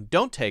granted. And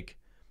don't take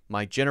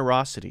my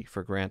generosity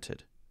for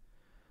granted.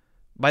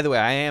 By the way,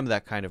 I am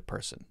that kind of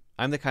person.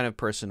 I'm the kind of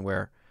person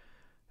where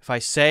if I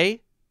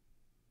say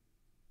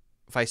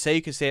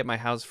you can stay at my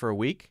house for a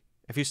week,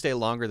 if you stay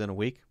longer than a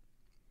week,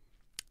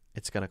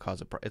 it's going to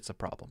cause it's a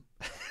problem.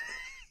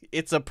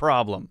 It's a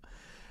problem.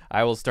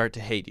 I will start to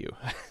hate you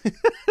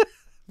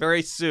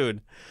very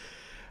soon.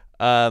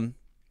 Maybe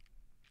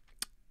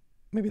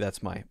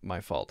that's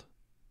my fault.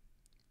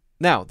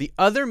 Now, the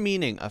other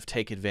meaning of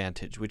take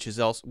advantage, which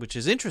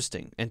is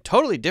interesting and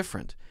totally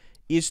different,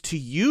 is to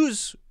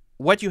use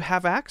what you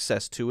have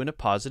access to in a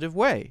positive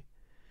way.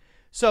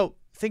 So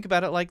think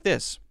about it like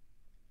this.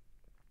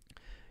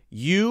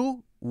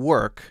 You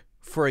work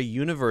for a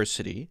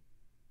university,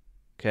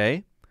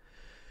 okay?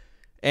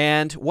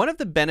 And one of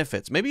the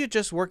benefits, maybe you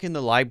just work in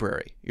the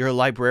library. You're a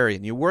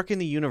librarian. You work in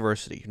the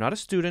university. You're not a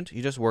student.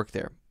 You just work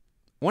there.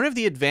 One of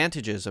the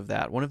advantages of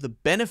that, one of the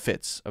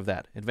benefits of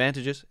that,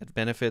 advantages,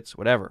 benefits,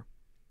 whatever,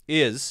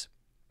 is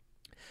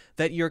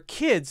that your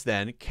kids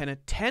then can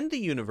attend the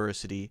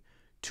university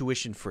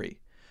tuition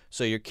free.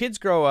 So your kids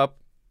grow up,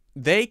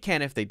 they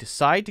can, if they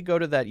decide to go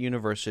to that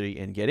university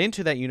and get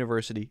into that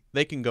university,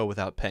 they can go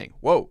without paying.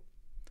 Whoa.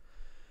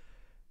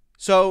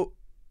 So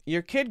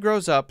your kid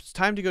grows up, it's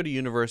time to go to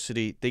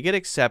university, they get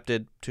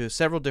accepted to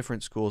several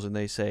different schools, and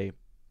they say,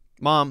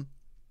 Mom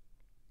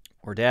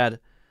or Dad,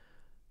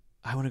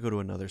 I want to go to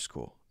another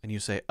school. And you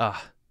say,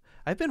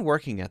 I've been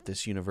working at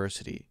this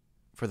university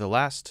for the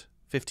last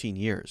 15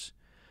 years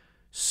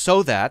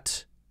so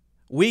that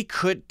we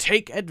could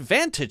take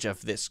advantage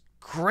of this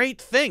great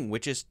thing,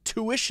 which is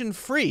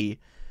tuition-free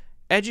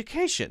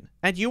education.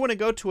 And you want to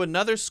go to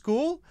another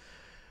school?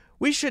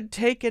 We should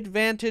take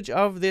advantage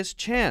of this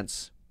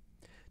chance,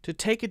 to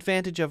take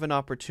advantage of an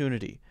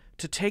opportunity,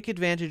 to take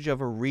advantage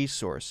of a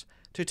resource,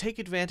 to take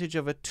advantage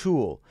of a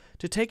tool,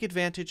 to take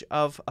advantage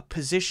of a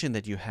position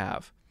that you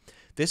have.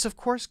 This, of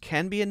course,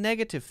 can be a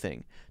negative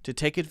thing. To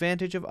take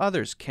advantage of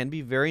others can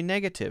be very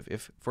negative.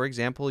 If, for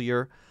example,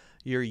 you're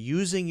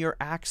using your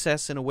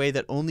access in a way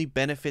that only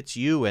benefits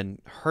you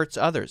and hurts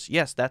others,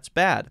 yes, that's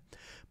bad.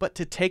 But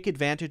to take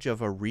advantage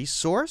of a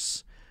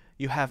resource,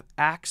 you have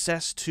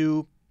access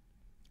to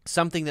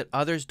something that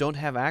others don't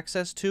have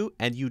access to,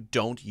 and you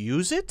don't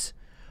use it,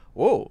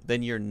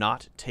 then you're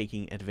not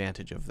taking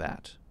advantage of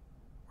that,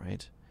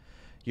 right?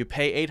 You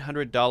pay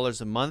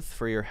 $800 a month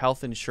for your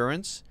health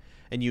insurance,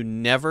 and you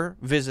never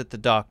visit the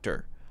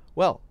doctor.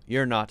 Well,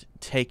 you're not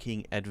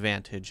taking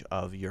advantage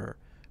of your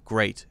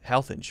great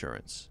health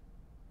insurance,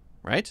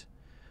 right?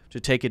 To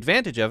take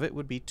advantage of it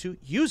would be to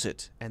use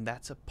it, and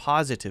that's a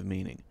positive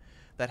meaning.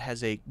 That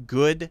has a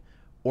good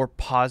or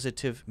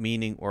positive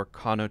meaning or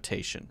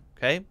connotation,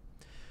 okay?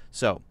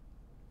 So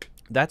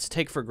that's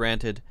take for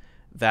granted,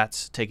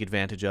 that's take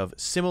advantage of,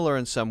 similar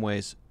in some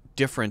ways,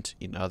 different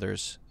in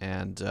others,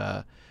 and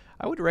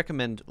I would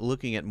recommend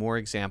looking at more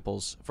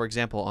examples. For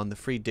example, on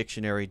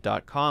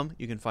thefreedictionary.com,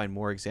 you can find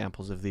more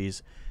examples of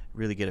these,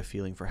 really get a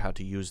feeling for how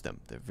to use them.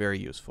 They're very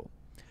useful.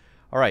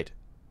 All right,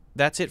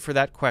 that's it for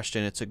that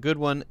question. It's a good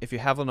one. If you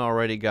haven't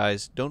already,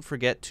 guys, don't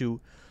forget to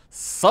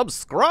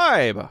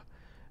subscribe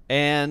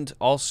and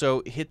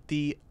also hit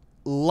the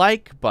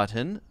like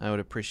button. I would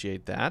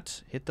appreciate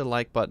that. Hit the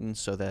like button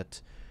so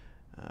that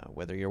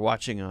whether you're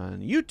watching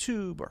on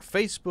YouTube or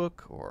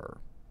Facebook or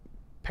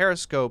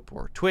Periscope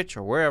or Twitch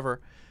or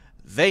wherever,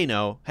 they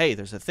know, hey,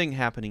 there's a thing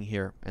happening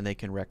here, and they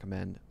can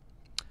recommend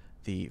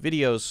the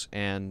videos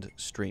and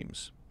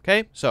streams.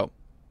 Okay, so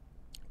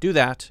do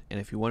that, and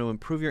if you want to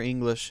improve your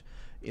English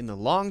in the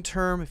long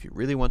term, if you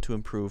really want to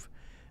improve,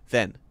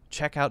 then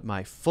check out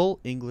my full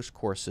English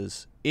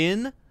courses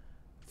in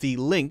the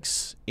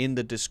links in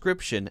the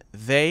description.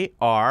 They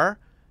are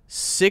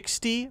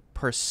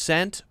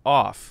 60%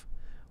 off,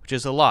 which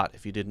is a lot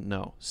if you didn't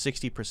know.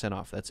 60%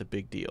 off, that's a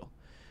big deal.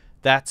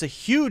 That's a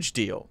huge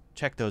deal.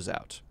 Check those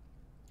out.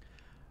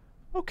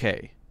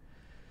 Okay.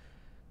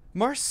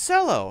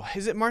 Marcello.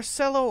 Is it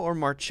Marcello or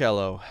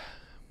Marcello?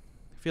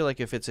 I feel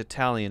like if it's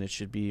Italian, it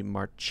should be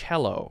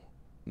Marcello,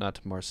 not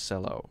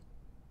Marcello.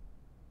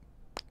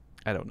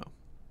 I don't know.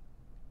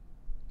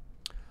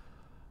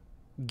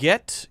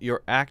 Get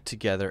your act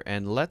together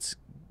and let's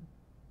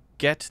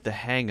get the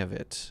hang of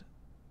it.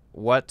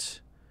 What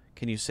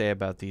can you say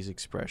about these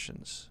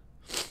expressions?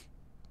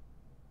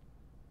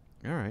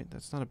 All right,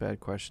 that's not a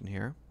bad question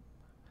here.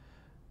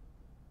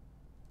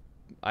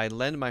 I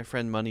lend my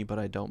friend money, but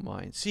I don't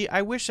mind. See,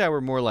 I wish I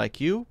were more like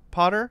you,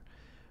 Potter,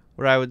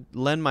 where I would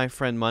lend my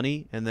friend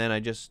money and then I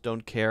just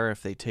don't care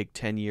if they take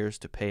 10 years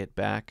to pay it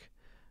back.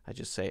 I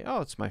just say,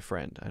 oh, it's my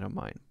friend. I don't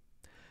mind.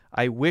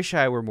 I wish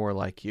I were more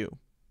like you,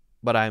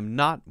 but I'm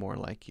not more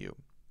like you.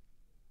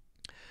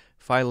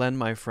 If I lend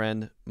my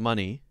friend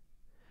money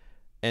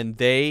and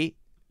they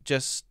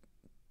just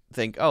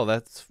think, oh,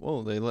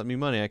 they lent me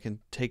money, I can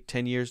take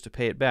 10 years to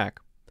pay it back,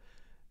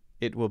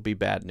 it will be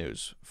bad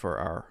news for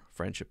our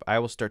friendship. I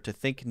will start to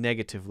think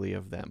negatively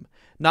of them.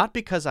 Not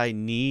because I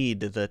need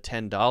the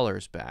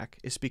 $10 back.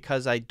 It's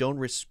because I don't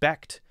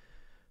respect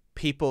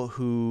people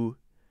who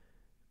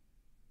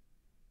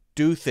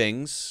do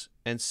things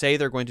and say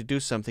they're going to do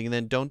something and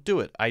then don't do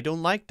it. I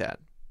don't like that.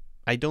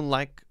 I don't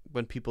like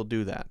when people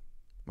do that,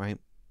 right?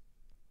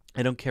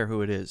 I don't care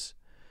who it is.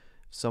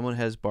 If someone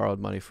has borrowed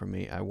money from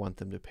me, I want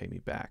them to pay me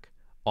back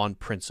on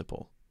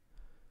principle.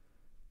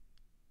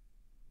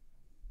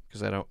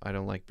 Because I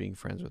don't like being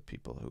friends with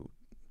people who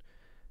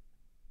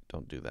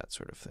don't do that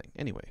sort of thing.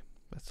 Anyway,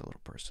 that's a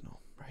little personal,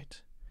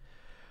 right?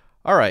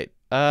 All right.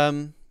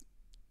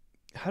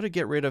 How to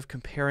get rid of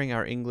comparing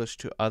our English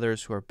to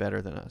others who are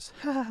better than us?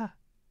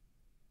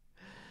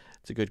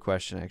 It's a good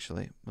question,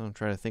 actually. I'm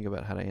trying to think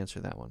about how to answer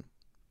that one.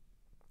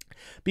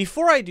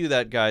 Before I do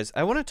that, guys,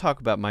 I want to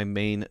talk about my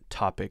main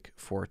topic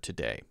for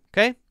today,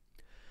 okay?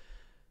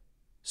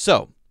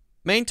 So,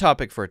 main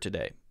topic for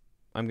today.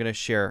 I'm going to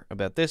share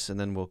about this, and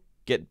then we'll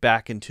get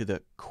back into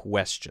the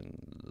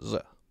questions.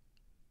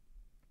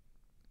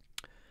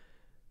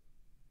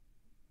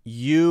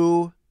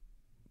 You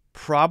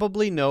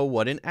probably know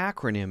what an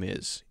acronym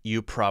is.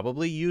 You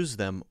probably use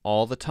them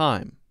all the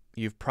time.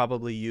 You've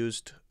probably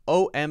used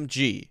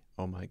OMG,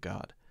 oh my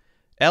God,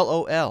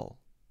 LOL,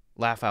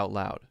 laugh out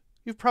loud.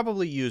 You've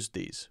probably used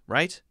these,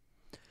 right?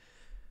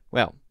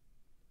 Well,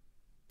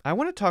 I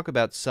want to talk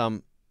about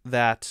some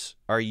that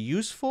are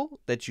useful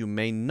that you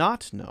may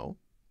not know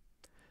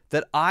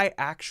that I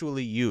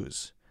actually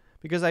use,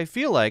 because I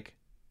feel like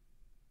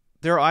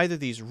there are either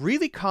these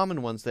really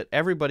common ones that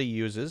everybody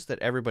uses, that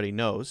everybody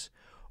knows,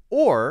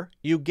 or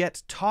you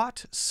get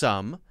taught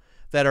some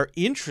that are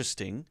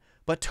interesting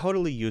but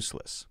totally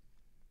useless.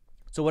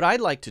 So what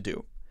I'd like to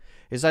do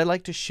is I'd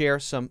like to share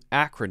some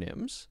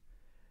acronyms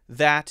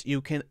that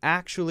you can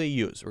actually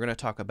use. We're going to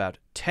talk about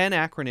 10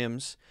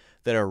 acronyms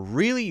that are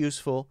really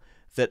useful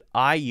that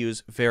I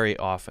use very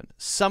often.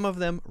 Some of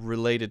them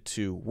related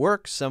to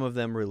work, some of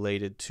them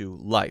related to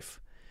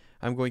life.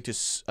 I'm going to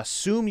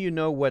assume you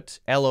know what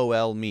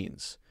LOL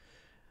means.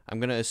 I'm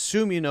going to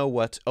assume you know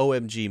what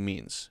OMG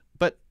means.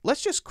 But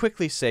let's just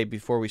quickly say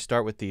before we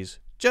start with these,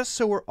 just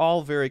so we're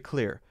all very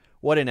clear,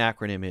 what an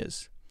acronym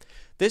is.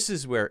 This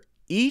is where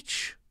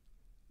each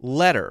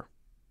letter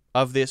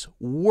of this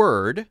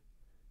word,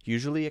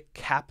 usually a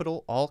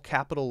capital, all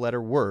capital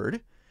letter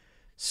word,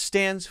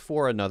 stands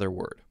for another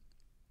word.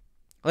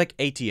 Like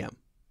ATM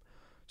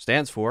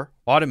stands for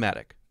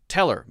automatic,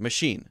 teller,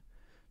 machine.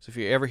 So if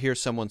you ever hear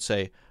someone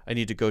say, I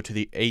need to go to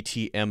the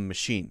ATM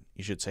machine,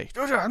 you should say,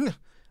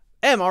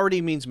 M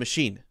already means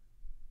machine.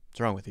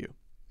 What's wrong with you?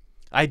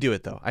 I do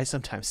it, though. I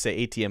sometimes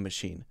say ATM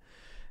machine.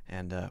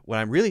 And what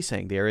I'm really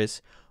saying there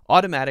is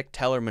automatic,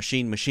 teller,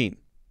 machine, machine.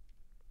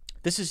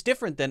 This is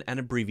different than an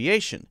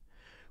abbreviation,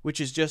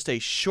 which is just a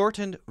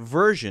shortened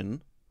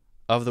version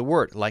of the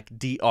word, like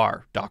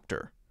DR,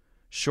 doctor.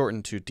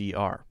 Shortened to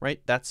DR,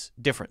 right? That's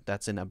different.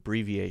 That's an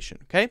abbreviation,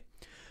 okay?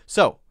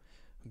 So,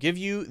 I'll give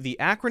you the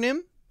acronym.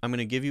 I'm going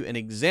to give you an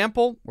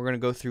example. We're going to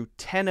go through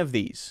 10 of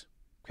these,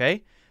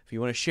 okay? If you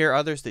want to share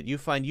others that you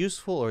find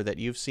useful or that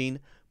you've seen,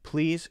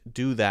 please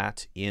do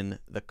that in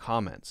the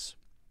comments.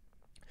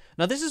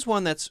 Now, this is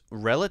one that's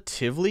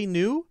relatively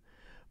new,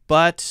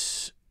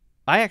 but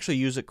I actually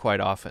use it quite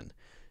often.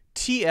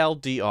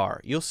 TLDR.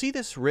 You'll see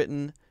this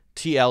written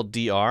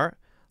TLDR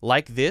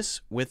like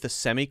this with the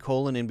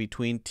semicolon in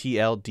between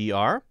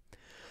TLDR.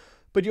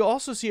 But you'll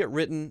also see it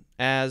written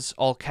as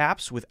all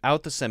caps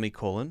without the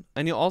semicolon.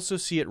 And you'll also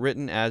see it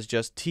written as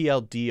just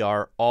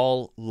TLDR,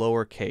 all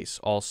lowercase,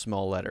 all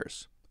small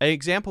letters. An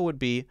example would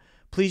be,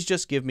 please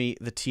just give me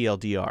the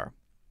TLDR.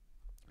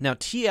 Now,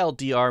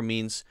 TLDR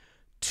means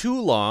too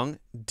long,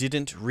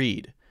 didn't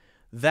read.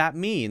 That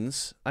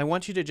means I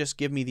want you to just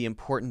give me the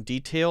important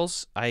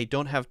details. I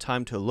don't have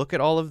time to look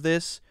at all of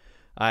this.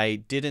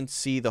 I didn't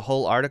see the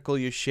whole article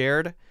you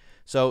shared.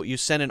 So you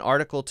sent an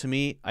article to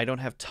me. I don't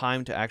have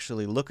time to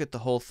actually look at the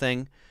whole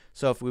thing.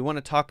 So if we want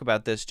to talk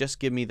about this, just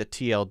give me the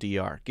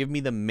TLDR. Give me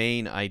the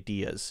main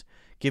ideas.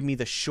 Give me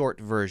the short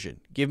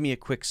version. Give me a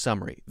quick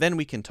summary. Then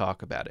we can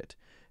talk about it.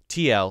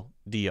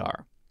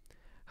 TLDR.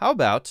 How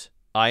about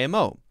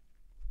IMO?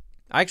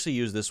 I actually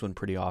use this one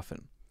pretty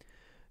often.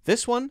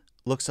 This one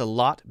looks a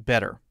lot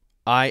better.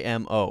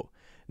 IMO.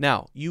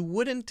 Now, you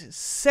wouldn't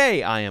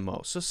say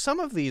IMO. So some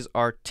of these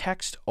are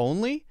text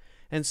only,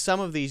 and some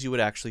of these you would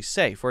actually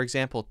say. For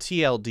example,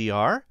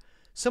 TLDR,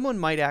 someone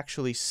might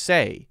actually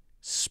say,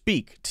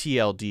 speak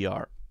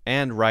TLDR,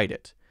 and write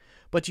it.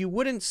 But you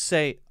wouldn't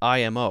say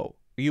IMO.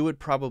 You would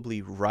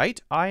probably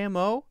write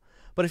IMO,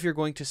 But if you're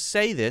going to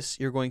say this,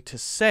 you're going to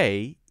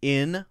say,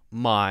 in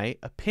my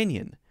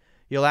opinion.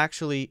 You'll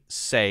actually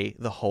say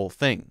the whole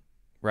thing,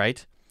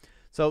 right?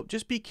 So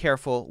just be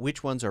careful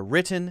which ones are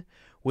written,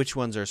 which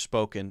ones are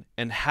spoken,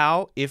 and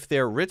how, if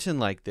they're written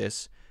like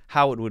this,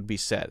 how it would be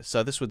said.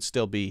 So this would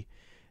still be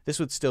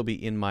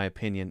in my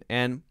opinion.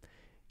 And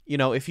you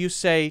know, if you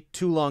say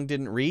too long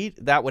didn't read,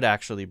 that would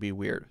actually be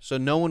weird. So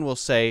no one will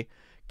say,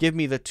 give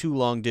me the too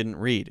long didn't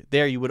read.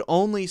 There you would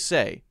only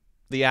say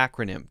the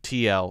acronym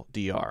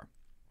TLDR.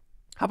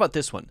 How about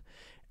this one?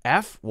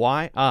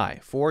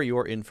 FYI, for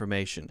your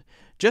information.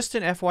 Just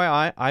an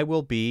FYI, I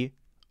will be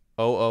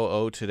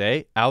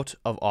today, out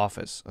of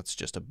office. That's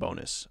just a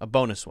bonus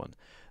one.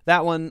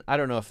 That one, I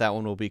don't know if that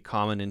one will be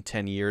common in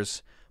 10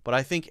 years, but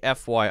I think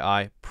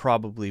FYI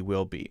probably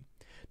will be.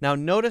 Now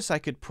notice I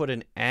could put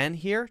an "and"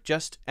 here,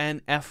 just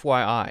an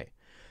FYI.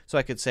 So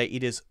I could say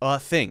it is a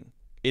thing.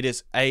 It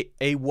is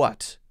a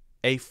what?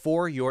 A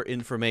for your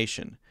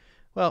information.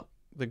 Well,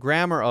 the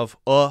grammar of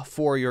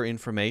for your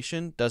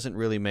information doesn't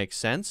really make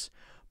sense,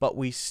 but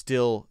we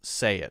still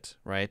say it,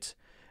 right?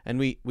 And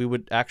we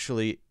would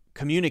actually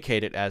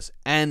communicate it as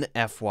an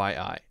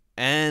FYI,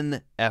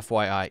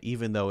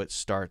 even though it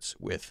starts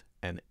with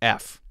an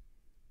F.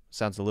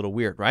 Sounds a little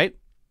weird, right?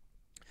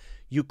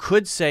 You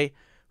could say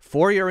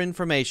for your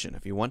information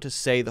if you want to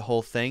say the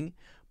whole thing,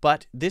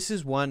 but this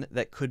is one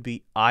that could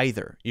be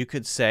either. You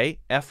could say,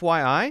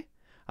 FYI,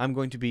 I'm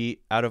going to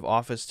be out of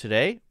office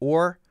today,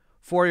 or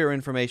for your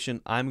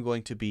information, I'm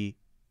going to be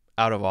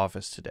out of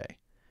office today.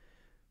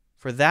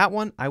 For that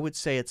one, I would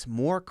say it's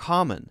more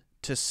common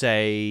to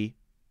say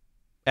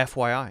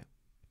FYI,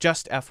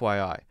 just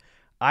FYI.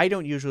 I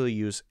don't usually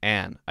use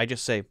 "an." I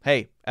just say,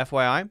 hey,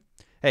 FYI,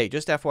 hey,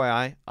 just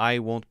FYI, I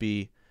won't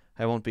be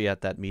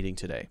at that meeting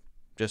today.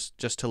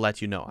 Just to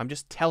let you know. I'm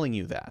just telling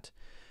you that.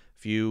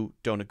 If you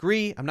don't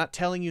agree, I'm not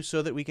telling you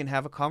so that we can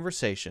have a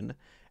conversation.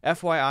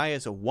 FYI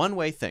is a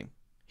one-way thing.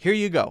 Here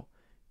you go.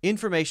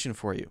 Information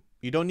for you.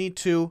 You don't need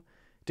to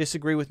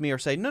disagree with me or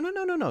say,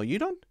 no, you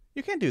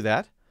can't do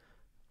that.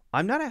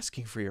 I'm not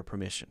asking for your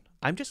permission.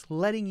 I'm just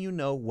letting you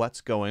know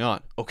what's going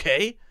on,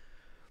 okay?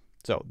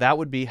 So that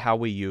would be how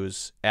we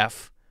use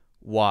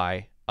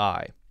FYI.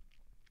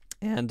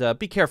 And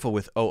be careful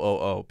with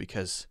OOO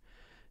because,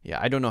 yeah,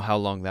 I don't know how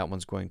long that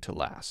one's going to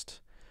last.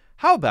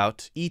 How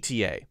about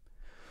ETA?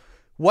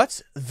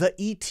 What's the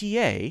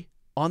ETA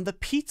on the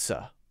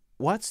pizza?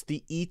 What's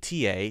the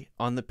ETA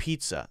on the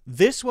pizza?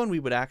 This one we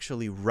would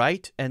actually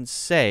write and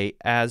say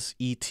as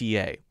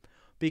ETA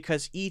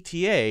because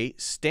ETA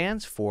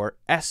stands for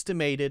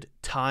estimated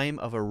time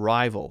of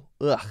arrival.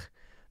 Ugh,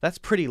 that's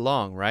pretty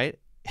long, right?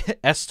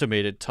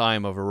 Estimated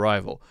time of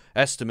arrival.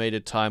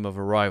 Estimated time of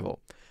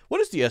arrival.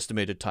 What is the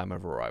estimated time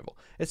of arrival?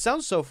 It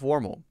sounds so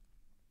formal.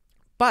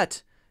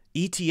 But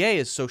ETA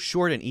is so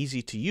short and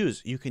easy to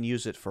use. You can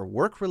use it for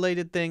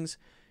work-related things.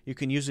 You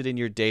can use it in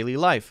your daily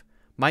life.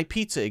 My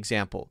pizza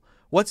example.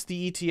 What's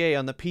the ETA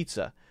on the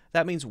pizza?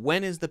 That means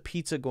when is the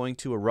pizza going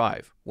to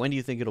arrive? When do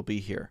you think it'll be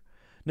here?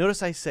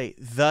 Notice I say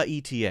the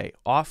ETA.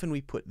 Often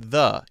we put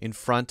the in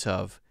front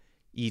of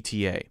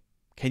ETA.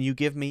 Can you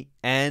give me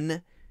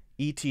an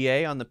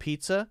ETA on the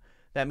pizza?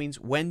 That means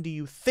when do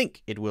you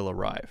think it will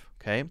arrive?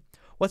 Okay.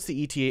 What's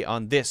the ETA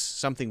on this?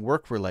 Something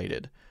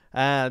work-related.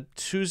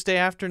 Tuesday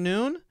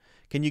afternoon?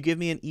 Can you give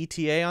me an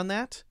ETA on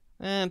that?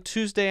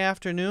 Tuesday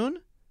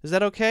afternoon? Is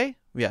that okay?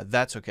 Yeah,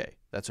 that's okay.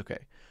 That's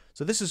okay.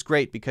 So this is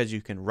great because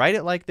you can write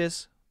it like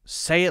this,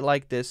 say it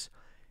like this,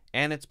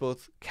 and it's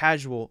both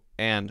casual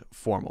and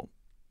formal.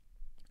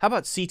 How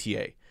about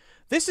CTA?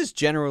 This is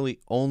generally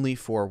only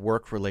for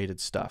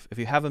work-related stuff. If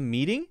you have a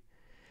meeting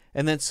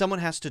and then someone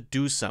has to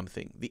do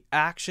something, the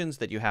actions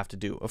that you have to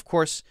do. Of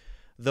course,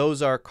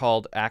 those are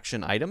called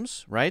action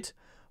items, right?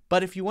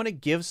 But if you want to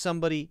give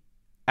somebody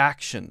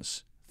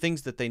actions,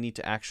 things that they need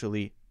to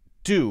actually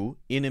do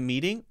in a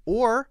meeting,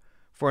 or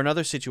for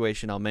another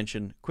situation I'll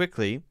mention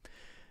quickly,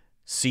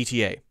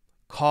 CTA,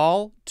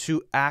 call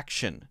to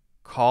action.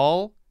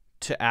 Call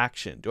to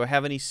action. Do I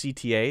have any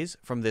CTAs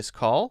from this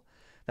call?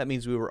 That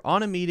means we were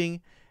on a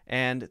meeting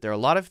and there are a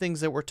lot of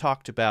things that were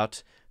talked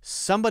about.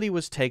 Somebody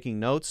was taking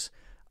notes.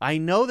 I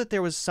know that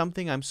there was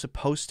something I'm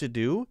supposed to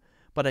do,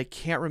 but I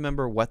can't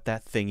remember what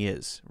that thing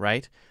is,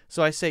 right?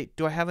 So I say,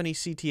 do I have any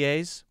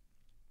CTAs?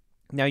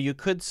 Now you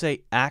could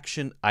say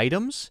action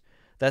items.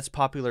 That's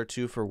popular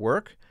too for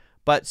work,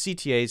 but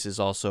CTAs is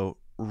also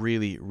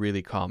really,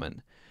 really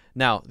common.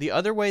 Now, the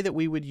other way that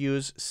we would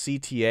use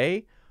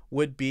CTA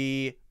would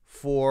be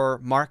for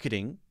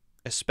marketing,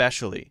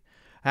 especially.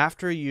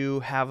 After you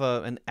have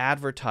an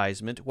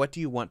advertisement, what do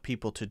you want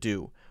people to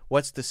do?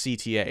 What's the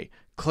CTA?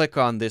 Click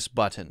on this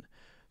button.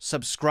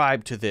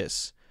 Subscribe to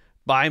this.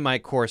 Buy my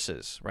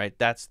courses, right?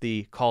 That's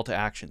the call to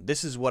action.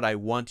 This is what I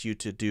want you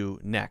to do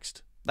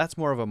next. That's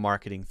more of a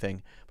marketing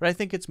thing, but I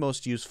think it's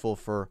most useful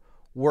for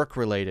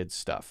work-related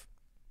stuff.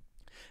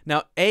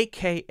 Now,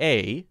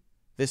 AKA,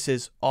 this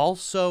is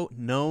also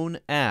known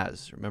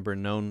as, remember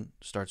known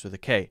starts with a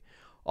K,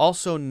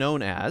 also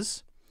known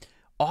as,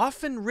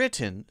 often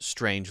written,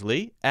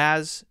 strangely,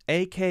 as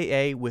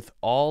AKA with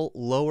all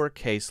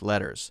lowercase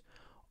letters.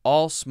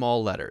 all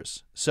small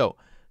letters. So,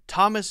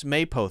 Thomas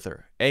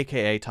Maypother,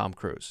 a.k.a. Tom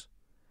Cruise,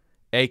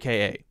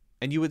 a.k.a.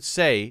 And you would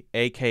say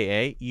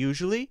a.k.a.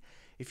 usually.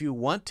 If you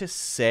want to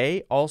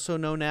say also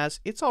known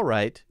as, it's all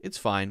right, it's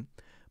fine.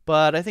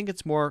 But I think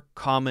it's more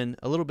common,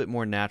 a little bit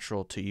more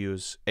natural to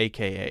use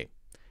a.k.a.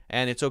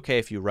 And it's okay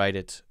if you write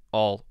it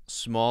all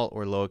small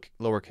or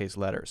lowercase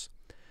letters.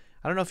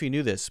 I don't know if you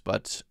knew this,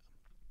 but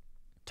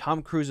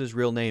Tom Cruise's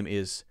real name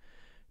is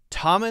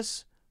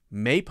Thomas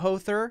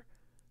Maypother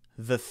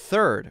the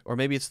third, or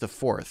maybe it's the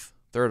fourth,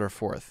 third or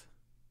fourth,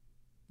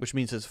 which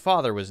means his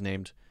father was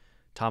named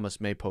Thomas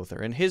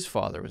Maypother, and his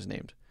father was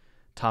named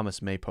Thomas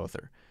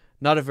Maypother.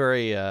 Not a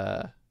very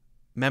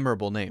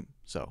memorable name,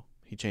 so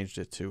he changed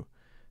it to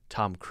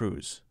Tom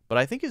Cruise. But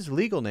I think his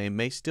legal name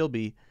may still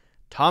be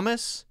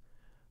Thomas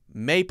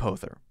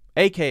Maypother,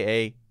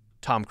 a.k.a.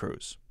 Tom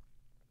Cruise.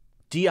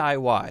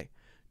 DIY,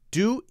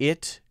 do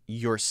it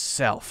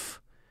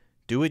yourself.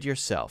 Do it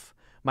yourself.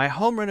 My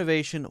home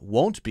renovation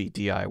won't be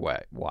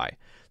DIY.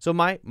 So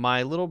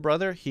my little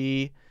brother,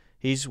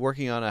 he's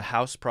working on a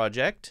house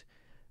project,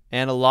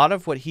 and a lot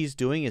of what he's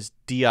doing is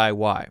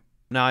DIY.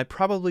 Now, I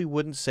probably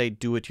wouldn't say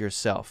do it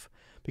yourself,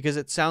 because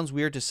it sounds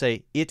weird to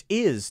say it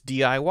is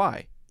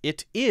DIY.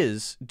 It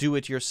is do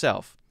it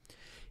yourself.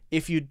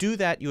 If you do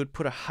that, you would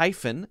put a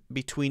hyphen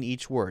between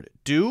each word.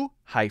 Do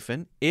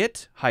hyphen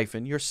it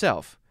hyphen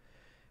yourself.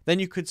 Then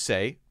you could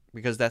say,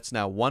 because that's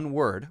now one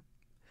word,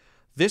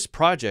 this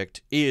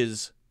project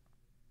is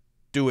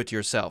do it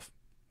yourself.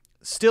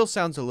 Still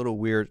sounds a little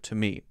weird to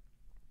me.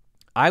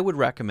 I would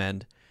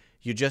recommend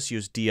you just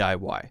use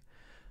DIY.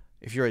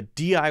 If you're a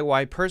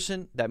DIY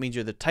person, that means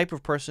you're the type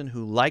of person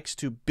who likes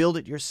to build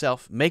it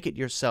yourself, make it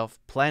yourself,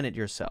 plan it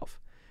yourself.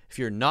 If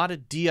you're not a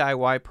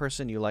DIY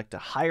person, you like to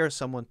hire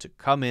someone to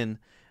come in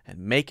and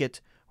make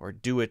it or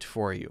do it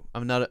for you.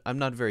 I'm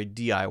not very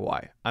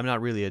DIY. I'm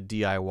not really a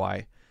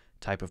DIY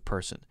type of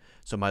person.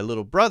 So my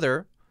little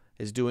brother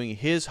is doing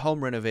his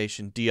home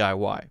renovation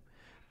DIY.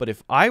 But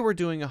if I were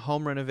doing a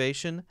home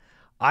renovation,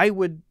 I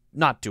would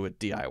not do it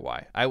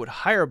DIY. I would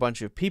hire a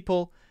bunch of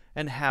people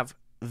and have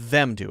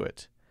them do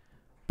it.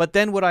 But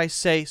then would I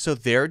say, so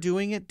they're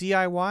doing it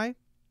DIY?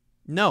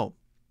 No,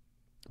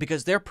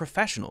 because they're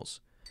professionals.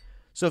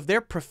 So if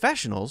they're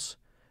professionals,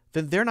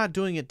 then they're not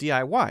doing it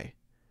DIY,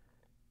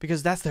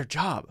 because that's their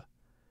job.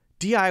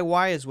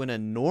 DIY is when a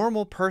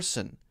normal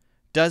person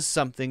does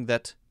something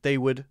that they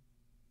would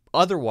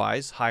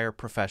otherwise hire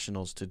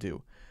professionals to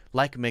do,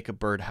 like make a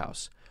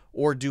birdhouse,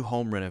 or do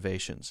home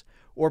renovations,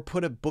 or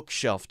put a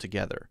bookshelf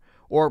together,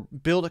 or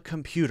build a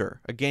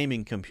computer, a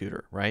gaming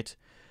computer, right?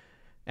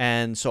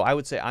 And so I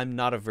would say I'm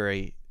not a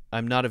very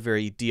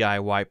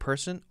DIY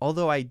person,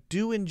 although I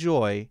do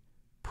enjoy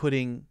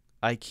putting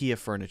IKEA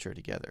furniture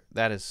together.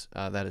 That is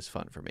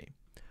fun for me.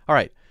 All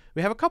right,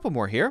 we have a couple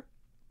more here.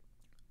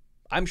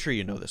 I'm sure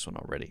you know this one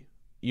already.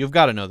 You've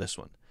got to know this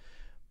one.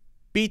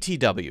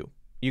 BTW.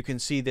 You can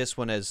see this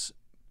one as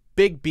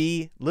big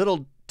B,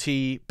 little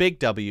t, big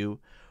W,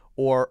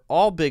 or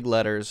all big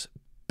letters,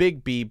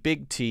 big B,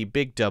 big T,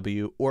 big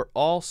W, or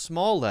all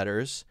small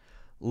letters,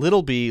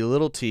 little b,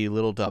 little t,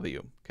 little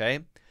w. Okay?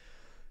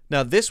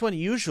 Now, this one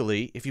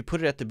usually, if you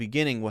put it at the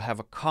beginning, will have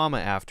a comma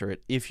after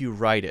it if you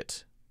write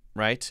it,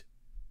 right?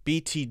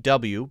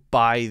 BTW,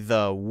 by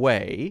the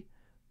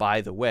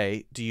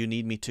way, do you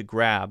need me to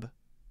grab?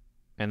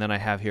 And then I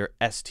have here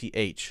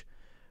STH.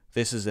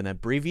 This is an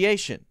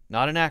abbreviation,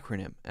 not an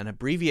acronym. An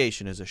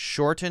abbreviation is a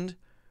shortened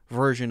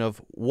version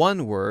of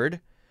one word,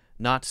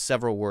 not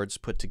several words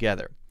put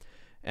together.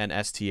 And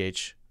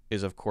STH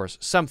is, of course,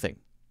 something.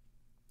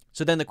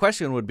 So then the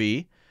question would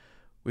be,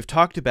 we've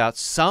talked about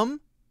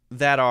some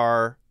that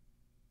are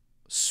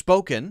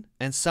spoken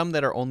and some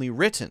that are only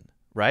written,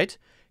 right?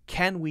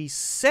 Can we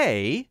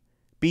say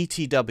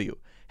BTW?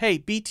 Hey,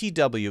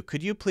 BTW,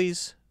 could you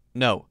please?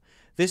 No.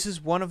 This is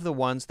one of the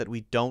ones that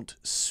we don't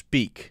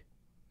speak,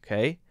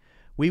 okay?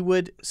 We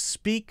would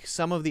speak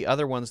some of the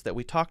other ones that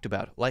we talked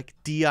about, like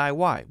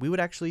DIY. We would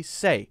actually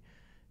say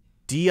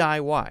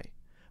DIY,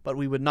 but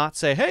we would not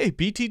say, hey,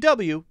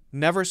 BTW,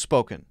 never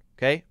spoken,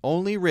 okay?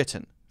 Only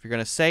written. If you're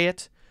going to say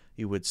it,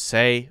 you would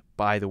say,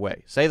 by the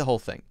way. Say the whole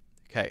thing,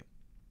 okay?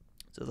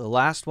 So the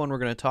last one we're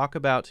going to talk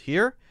about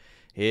here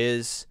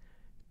is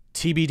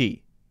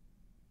TBD.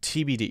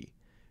 TBD.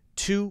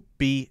 To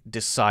be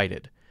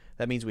decided.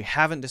 That means we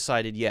haven't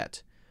decided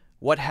yet.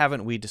 What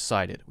haven't we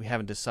decided? We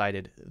haven't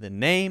decided the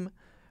name.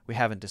 We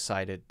haven't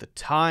decided the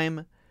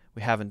time.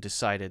 We haven't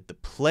decided the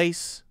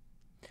place.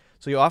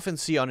 So you often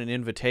see on an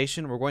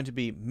invitation, we're going to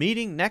be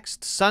meeting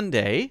next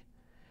Sunday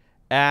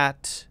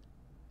at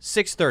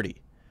 6:30.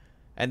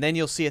 And then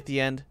you'll see at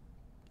the end,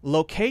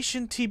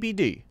 location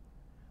TBD,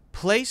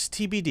 place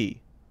TBD.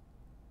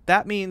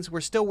 That means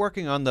we're still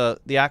working on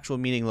the actual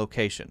meeting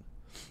location.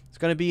 It's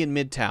going to be in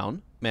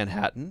Midtown,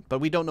 Manhattan, but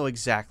we don't know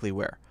exactly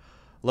where.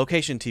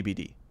 Location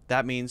TBD.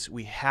 That means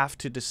we have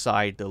to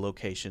decide the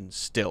location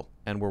still,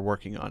 and we're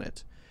working on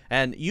it.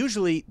 And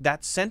usually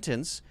that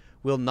sentence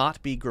will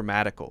not be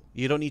grammatical.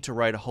 You don't need to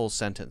write a whole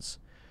sentence.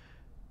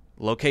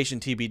 Location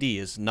TBD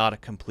is not a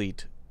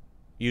complete,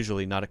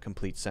 usually not a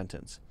complete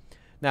sentence.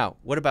 Now,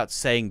 what about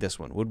saying this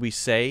one? Would we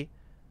say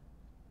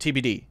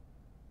TBD?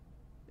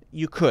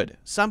 You could.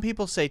 Some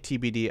people say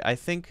TBD. I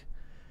think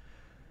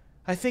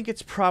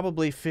it's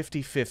probably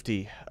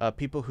 50-50.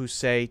 People who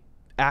say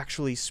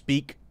actually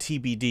speak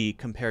TBD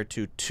compared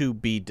to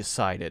be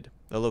decided.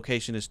 The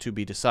location is to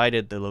be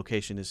decided. The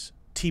location is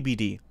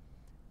TBD.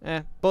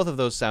 Both of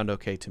those sound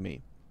okay to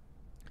me.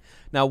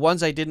 Now,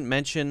 ones I didn't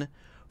mention,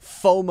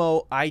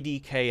 FOMO,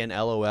 IDK, and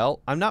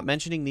LOL. I'm not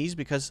mentioning these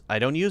because I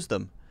don't use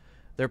them.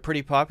 They're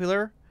pretty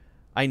popular.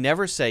 I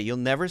never say, you'll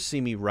never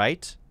see me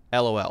write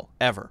LOL,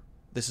 ever.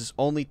 This is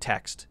only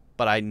text,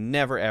 but I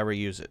never ever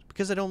use it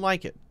because I don't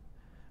like it.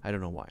 I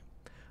don't know why.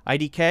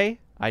 IDK,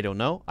 I don't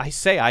know. I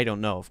say I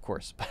don't know, of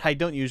course, but I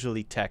don't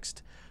usually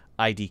text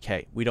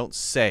IDK. We don't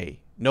say,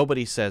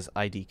 nobody says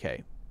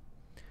IDK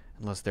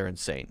unless they're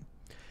insane.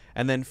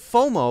 And then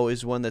FOMO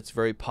is one that's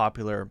very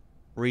popular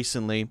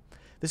recently.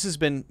 This has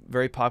been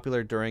very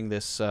popular during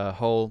this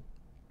whole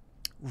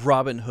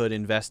Robinhood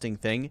investing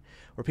thing,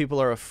 where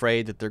people are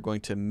afraid that they're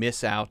going to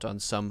miss out on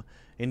some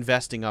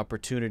investing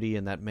opportunity,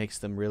 and that makes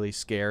them really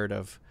scared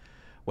of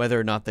whether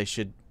or not they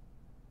should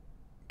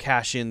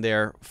cash in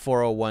their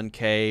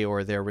 401k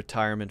or their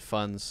retirement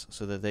funds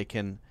so that they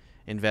can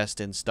invest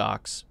in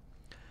stocks.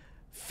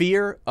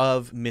 Fear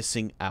of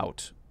missing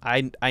out.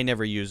 I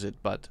never use it,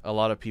 but a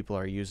lot of people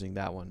are using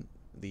that one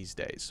these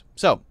days.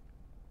 So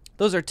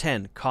those are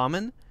 10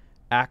 common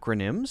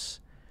acronyms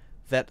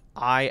that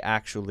I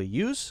actually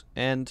use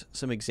and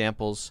some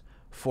examples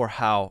for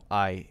how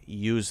I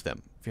use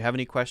them. If you have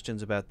any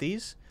questions about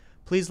these,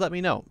 please let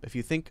me know. If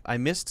you think I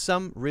missed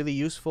some really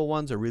useful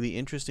ones or really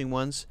interesting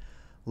ones,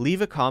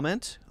 leave a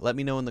comment. Let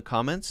me know in the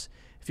comments.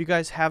 If you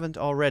guys haven't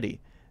already,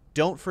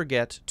 don't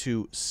forget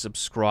to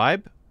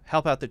subscribe.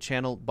 Help out the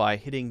channel by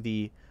hitting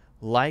the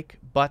like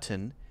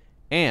button,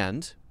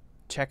 and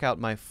check out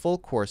my full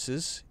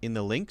courses in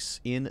the links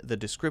in the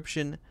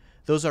description.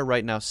 Those are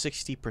right now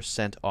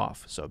 60%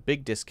 off, so a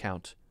big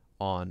discount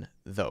on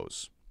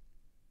those.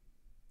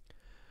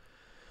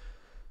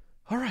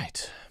 All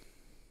right.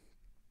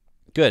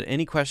 Good.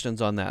 Any questions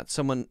on that?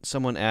 Someone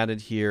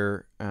added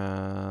here.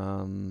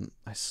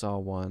 I saw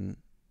one.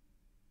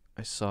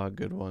 I saw a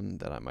good one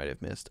that I might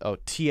have missed. Oh,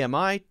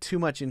 TMI, too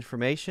much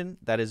information.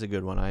 That is a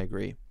good one. I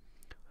agree.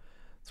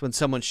 It's when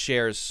someone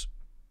shares,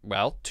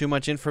 well, too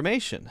much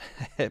information.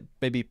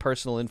 Maybe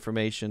personal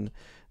information.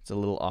 It's a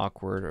little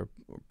awkward, or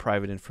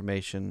private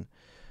information.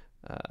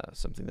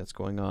 Something that's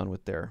going on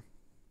with their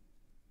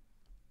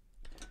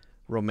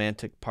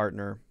romantic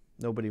partner.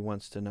 Nobody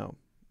wants to know,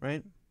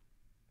 right?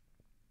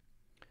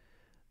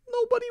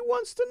 Nobody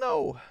wants to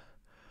know.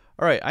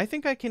 All right, I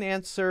think I can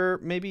answer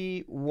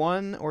maybe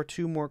 1 or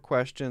 2 more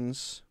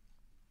questions.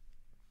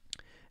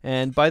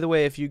 And by the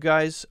way, if you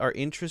guys are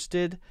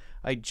interested,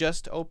 I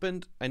just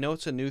opened, I know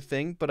it's a new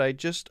thing, but I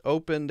just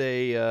opened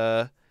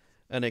an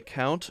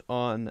account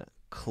on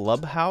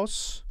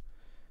Clubhouse.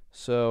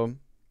 So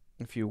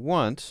if you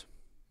want,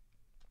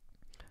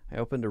 I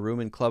opened a room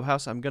in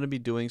Clubhouse. I'm going to be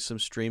doing some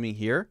streaming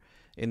here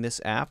in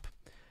this app.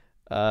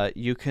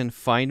 You can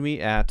find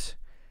me at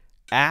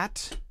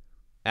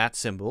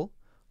symbol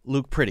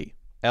Luke Priddy,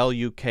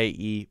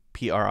 LUKEPRIDDY.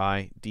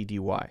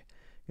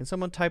 Can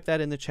someone type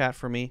that in the chat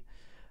for me?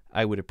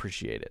 I would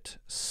appreciate it.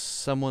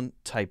 Someone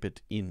type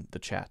it in the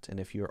chat. And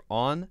if you're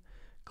on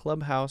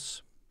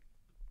Clubhouse,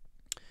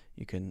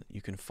 you can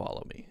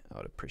follow me. I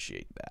would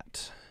appreciate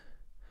that.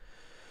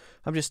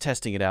 I'm just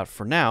testing it out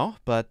for now,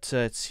 but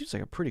it seems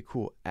like a pretty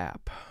cool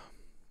app.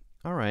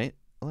 All right,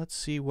 let's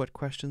see what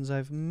questions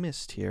I've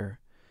missed here.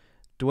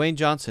 Dwayne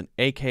Johnson,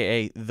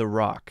 a.k.a. The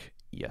Rock.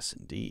 Yes,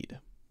 indeed.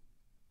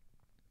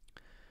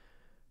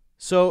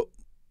 So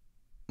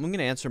I'm going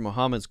to answer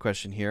Mohammed's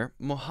question here.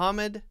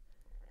 Mohammed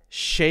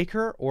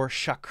Shaker or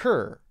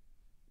Shakur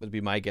would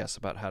be my guess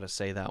about how to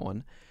say that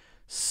one,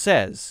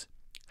 says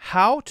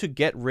how to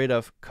get rid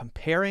of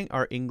comparing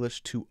our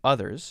English to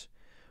others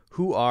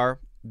who are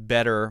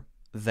better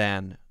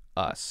than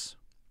us.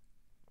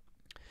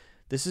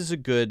 This is a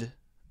good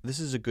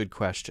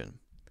question.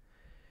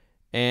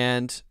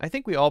 And I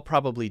think we all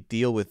probably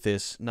deal with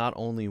this not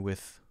only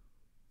with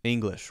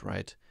English,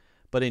 right?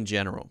 But in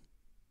general.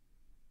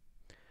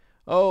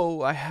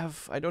 Oh,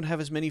 I don't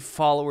have as many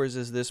followers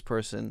as this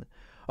person.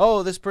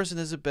 Oh, this person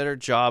has a better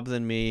job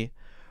than me.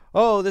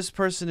 Oh, this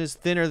person is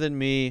thinner than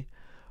me.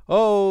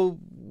 Oh,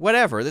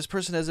 whatever. This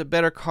person has a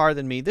better car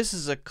than me. This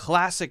is a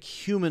classic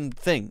human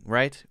thing,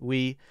 right?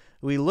 We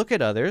look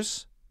at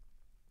others,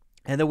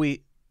 and then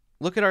we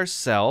look at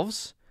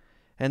ourselves,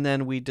 and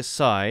then we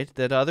decide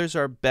that others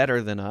are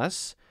better than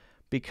us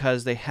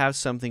because they have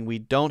something we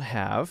don't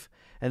have,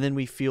 and then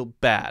we feel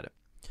bad.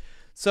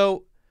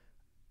 So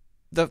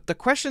the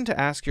question to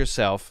ask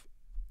yourself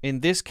in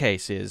this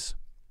case is,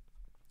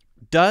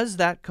 does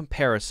that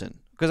comparison,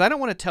 because I don't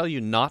want to tell you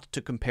not to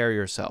compare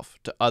yourself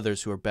to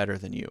others who are better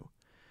than you.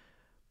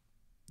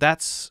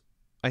 That's,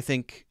 I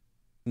think,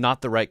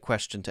 not the right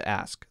question to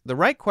ask. The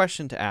right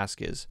question to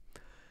ask is,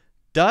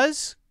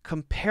 does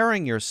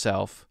comparing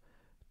yourself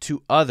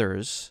to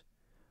others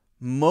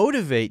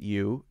motivate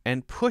you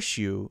and push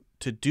you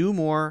to do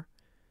more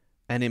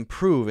and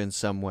improve in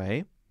some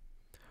way?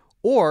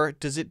 Or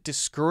does it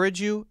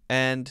discourage you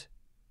and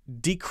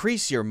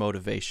decrease your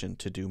motivation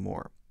to do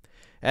more?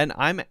 And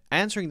I'm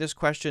answering this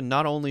question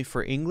not only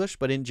for English,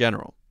 but in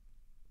general.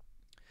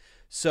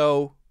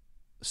 So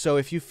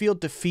if you feel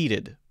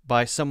defeated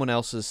by someone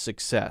else's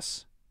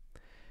success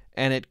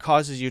and it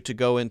causes you to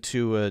go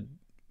into a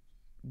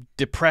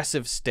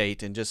depressive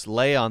state and just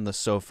lay on the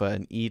sofa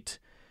and eat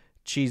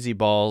cheesy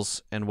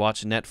balls and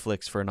watch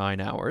Netflix for 9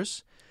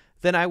 hours,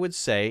 then I would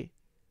say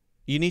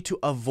you need to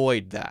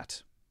avoid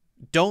that.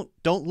 Don't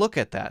look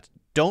at that.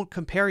 Don't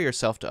compare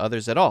yourself to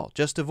others at all.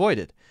 Just avoid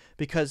it,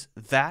 because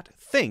that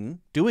thing,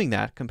 doing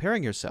that,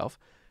 comparing yourself,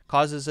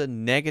 causes a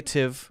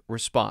negative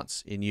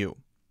response in you.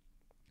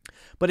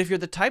 But if you're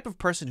the type of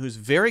person who's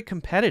very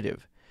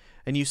competitive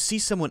and you see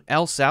someone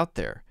else out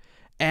there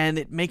and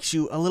it makes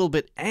you a little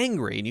bit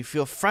angry and you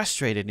feel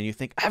frustrated and you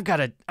think, I've got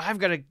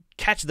to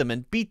catch them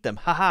and beat them,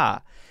 haha.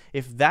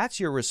 If that's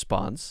your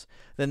response,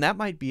 then that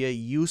might be a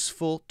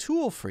useful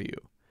tool for you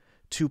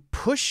to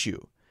push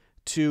you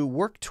to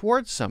work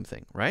towards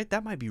something, right?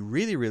 That might be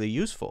really, really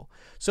useful.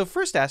 So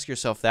first ask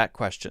yourself that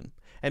question.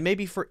 And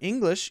maybe for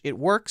English it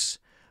works,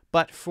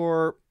 but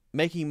for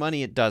making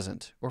money it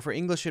doesn't. Or for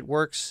English it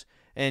works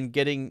and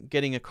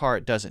getting a car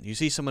it doesn't. You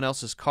see someone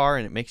else's car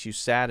and it makes you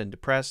sad and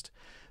depressed.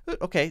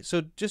 Okay,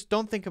 so just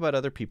don't think about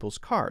other people's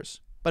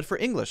cars. But for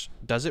English,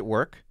 does it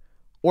work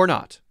or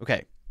not?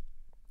 Okay.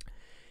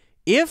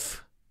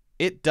 If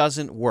it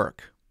doesn't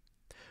work,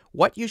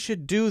 what you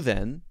should do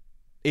then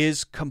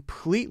is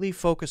completely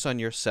focus on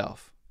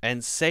yourself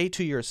and say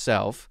to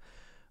yourself,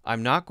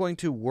 I'm not going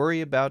to worry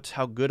about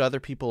how good other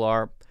people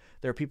are.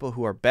 There are people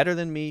who are better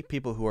than me,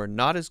 people who are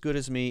not as good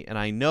as me, and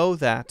I know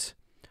that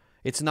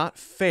it's not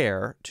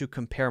fair to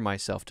compare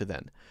myself to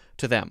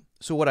them.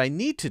 So what I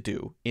need to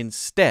do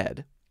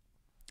instead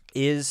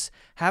is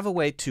have a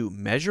way to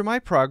measure my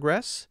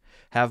progress,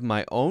 have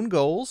my own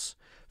goals,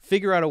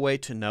 figure out a way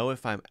to know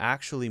if I'm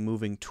actually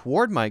moving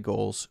toward my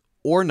goals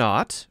or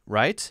not,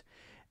 right?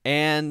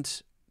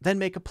 And then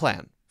make a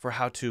plan for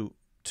how to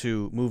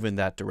move in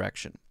that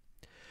direction.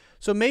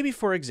 So maybe,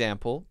 for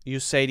example, you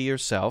say to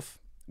yourself,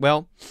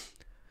 well,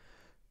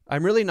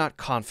 I'm really not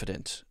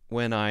confident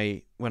when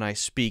I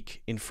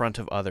speak in front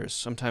of others.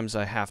 Sometimes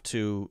I have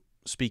to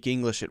speak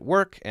English at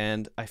work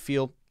and I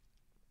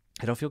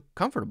don't feel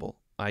comfortable.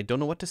 I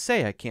don't know what to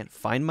say. I can't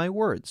find my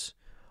words.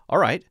 All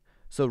right,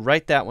 so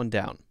write that one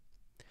down.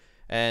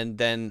 And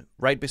then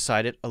right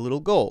beside it, a little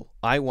goal.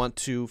 I want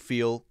to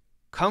feel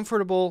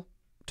comfortable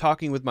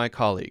talking with my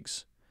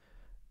colleagues.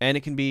 And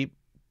it can be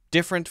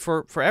different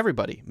for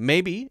everybody.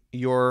 Maybe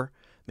your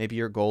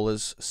goal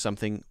is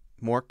something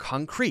more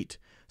concrete,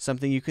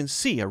 something you can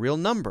see, a real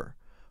number.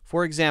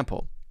 For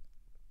example,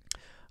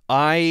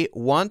 I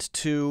want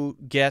to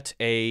get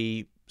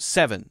a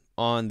 7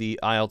 on the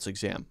IELTS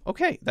exam.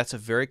 Okay, that's a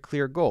very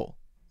clear goal.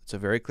 It's a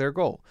very clear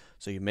goal.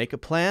 So you make a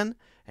plan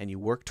and you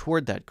work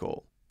toward that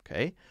goal.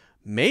 Okay?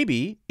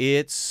 Maybe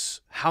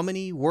it's how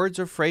many words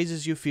or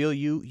phrases you feel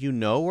you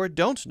know or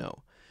don't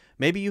know.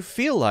 Maybe you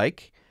feel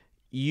like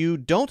you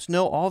don't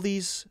know all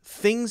these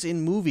things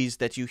in movies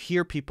that you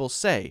hear people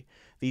say,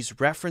 these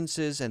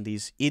references and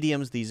these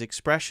idioms, these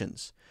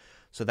expressions.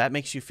 So that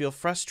makes you feel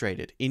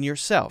frustrated in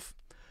yourself.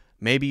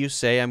 Maybe you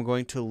say, I'm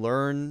going to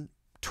learn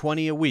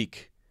 20 a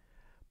week.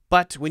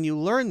 But when you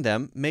learn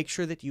them, make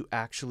sure that you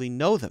actually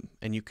know them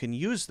and you can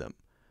use them.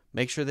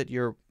 Make sure that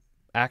you're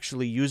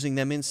actually using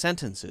them in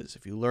sentences.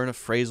 If you learn a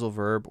phrasal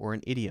verb or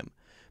an idiom,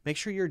 make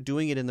sure you're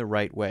doing it in the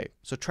right way.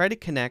 So try to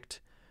connect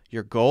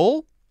your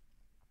goal,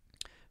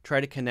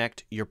 try to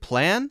connect your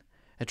plan,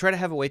 and try to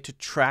have a way to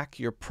track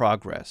your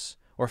progress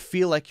or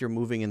feel like you're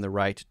moving in the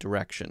right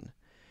direction.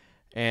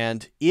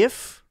 And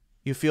if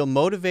you feel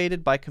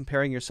motivated by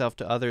comparing yourself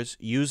to others,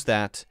 use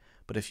that.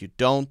 But if you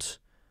don't,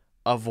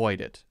 avoid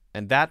it.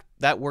 And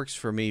that works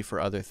for me for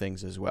other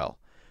things as well.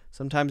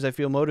 Sometimes I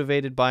feel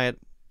motivated by it.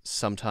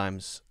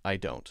 Sometimes I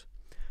don't.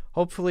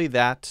 Hopefully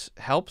that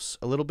helps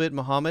a little bit,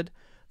 Mohammed.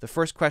 The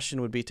first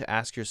question would be to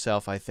ask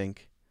yourself, I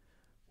think,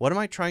 what am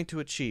I trying to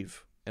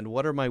achieve? And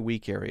what are my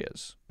weak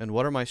areas? And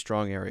what are my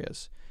strong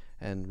areas?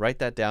 And write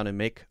that down and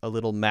make a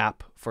little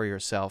map for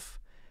yourself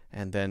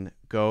and then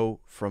go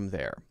from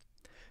there.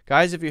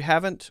 Guys, if you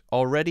haven't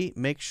already,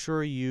 make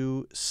sure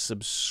you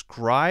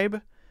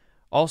subscribe.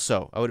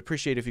 Also, I would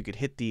appreciate if you could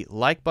hit the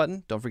like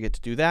button. Don't forget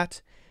to do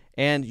that.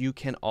 And you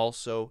can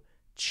also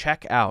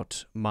check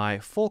out my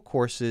full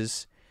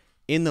courses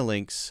in the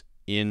links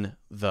in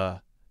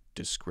the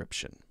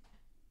description.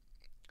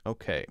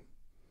 Okay.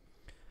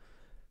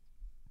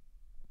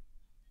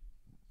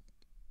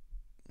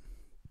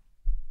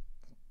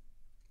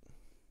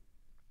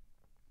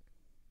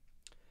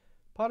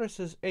 Potter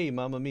says, hey,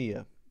 Mamma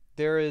Mia,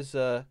 there is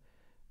a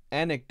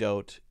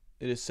anecdote.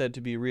 It is said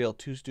to be real.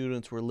 2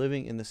 students were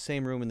living in the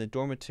same room in the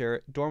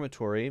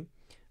dormitory.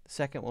 The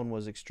second one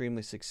was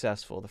extremely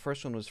successful. The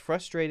first one was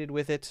frustrated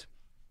with it,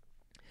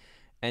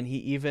 and he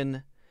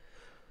even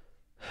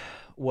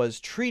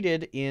was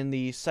treated in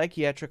the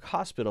psychiatric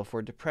hospital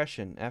for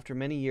depression. After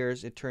many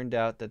years, it turned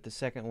out that the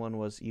second one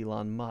was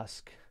Elon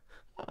Musk.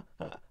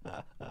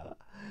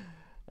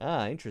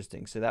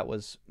 Interesting. So that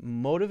was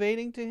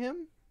motivating to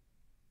him?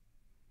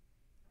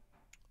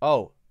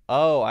 Oh,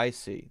 I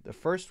see. The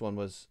first one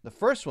was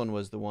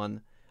the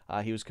one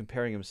he was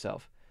comparing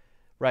himself.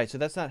 Right, so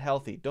that's not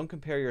healthy. Don't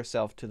compare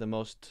yourself to the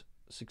most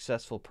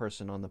successful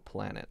person on the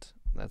planet.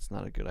 That's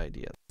not a good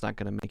idea. It's not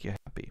going to make you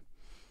happy.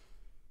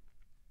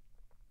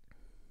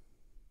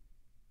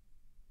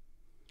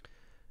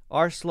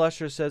 R.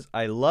 Slusher says,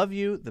 I love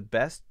you, the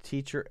best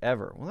teacher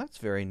ever. Well, that's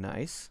very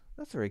nice.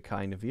 That's very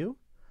kind of you.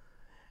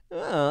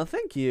 Oh,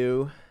 thank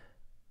you.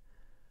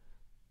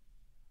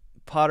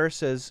 Potter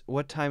says,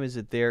 what time is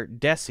it there?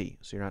 Desi.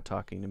 So you're not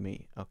talking to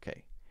me.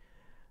 Okay.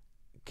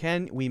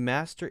 Can we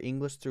master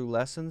English through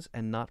lessons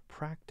and not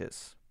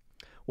practice?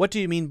 What do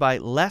you mean by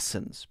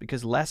lessons?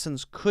 Because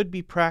lessons could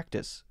be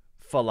practice.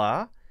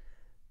 Fala,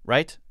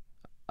 right?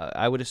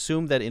 I would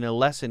assume that in a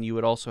lesson you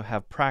would also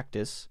have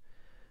practice.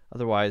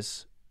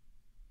 Otherwise,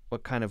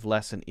 what kind of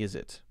lesson is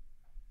it?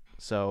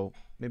 So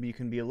maybe you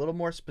can be a little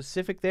more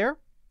specific there.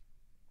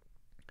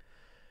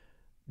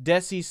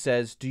 Desi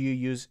says, do you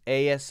use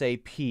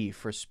ASAP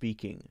for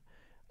speaking?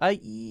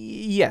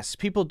 Yes,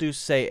 people do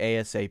say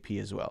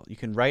ASAP as well. You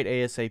can write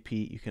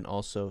ASAP. You can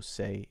also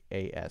say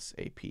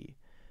ASAP,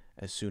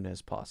 as soon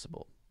as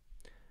possible.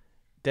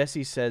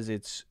 Desi says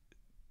it's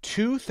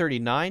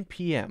 2:39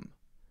 p.m.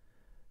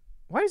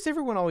 Why is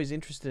everyone always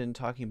interested in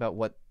talking about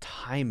what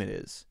time it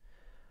is?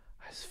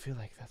 I just feel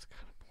like that's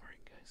kind of boring,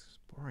 guys. It's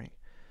boring.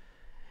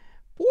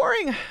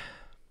 Boring!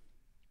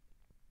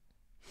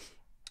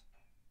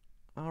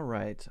 All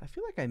right. I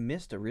feel like I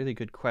missed a really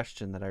good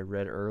question that I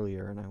read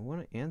earlier, and I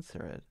want to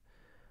answer it.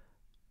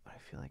 But I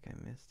feel like I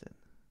missed it.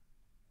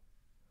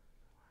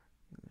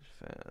 English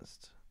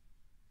fast.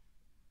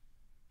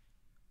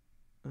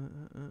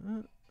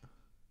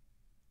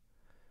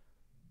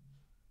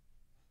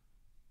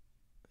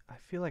 I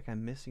feel like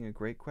I'm missing a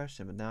great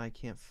question, but now I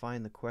can't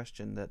find the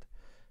question that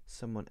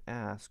someone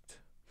asked.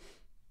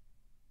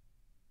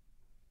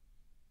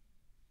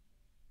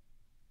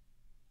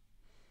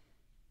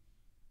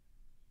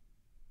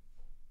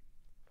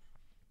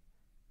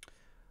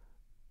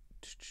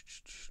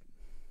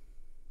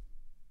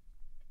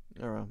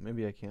 I don't know,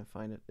 maybe I can't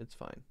find it. It's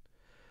fine.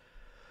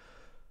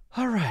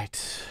 All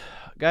right.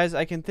 Guys,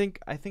 I think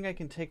I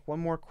can take one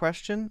more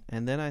question,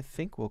 and then I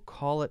think we'll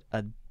call it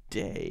a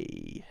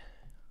day.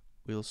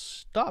 We'll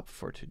stop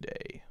for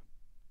today.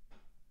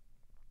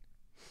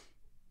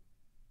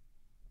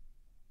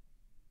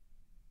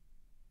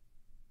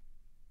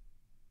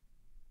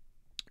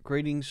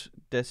 Greetings,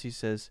 Desi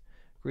says,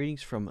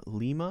 greetings from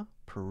Lima,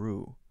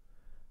 Peru.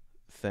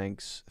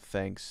 Thanks,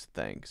 thanks,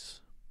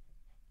 thanks.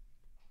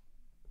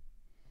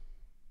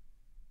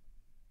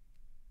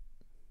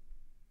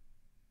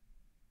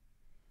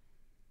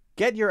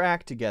 Get your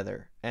act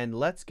together, and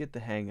let's get the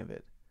hang of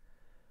it.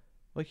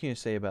 What can you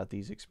say about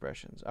these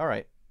expressions? All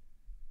right.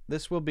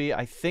 This will be,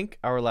 I think,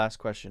 our last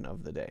question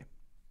of the day.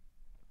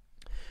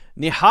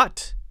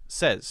 Nihat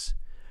says,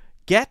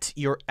 get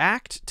your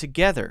act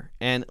together,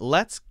 and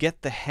let's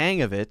get the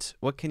hang of it.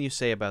 What can you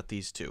say about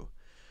these two?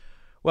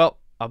 Well,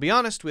 I'll be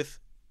honest with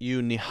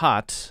you,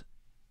 Nihat.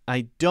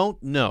 I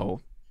don't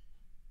know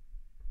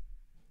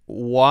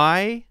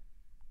why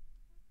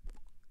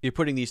you're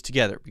putting these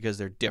together, because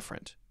they're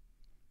different.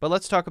 But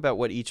let's talk about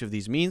what each of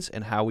these means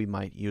and how we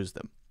might use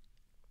them.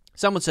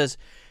 Someone says,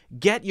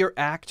 get your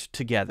act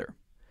together.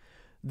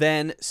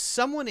 Then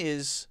someone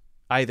is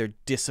either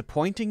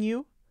disappointing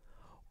you,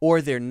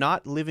 or they're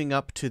not living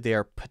up to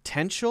their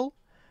potential.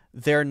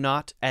 They're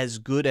not as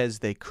good as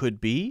they could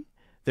be.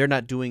 They're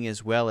not doing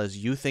as well as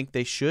you think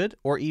they should,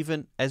 or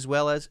even as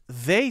well as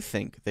they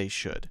think they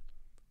should,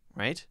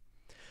 right?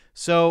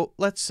 So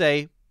let's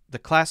say the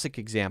classic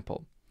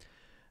example.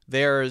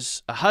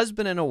 There's a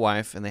husband and a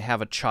wife, and they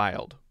have a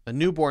child, a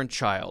newborn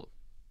child.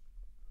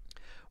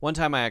 One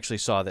time I actually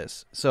saw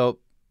this. So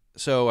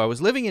I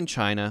was living in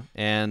China,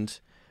 and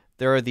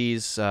there are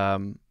these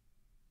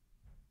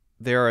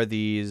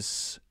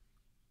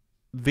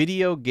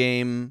video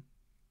game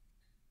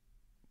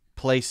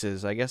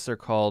places. I guess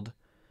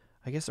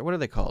what are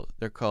they called?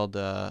 They're called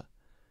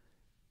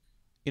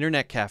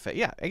internet cafe.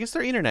 Yeah, I guess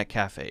they're internet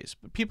cafes.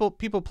 But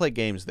people play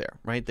games there,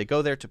 right? They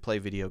go there to play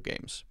video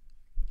games.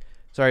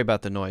 Sorry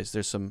about the noise.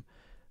 There's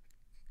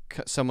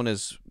someone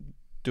is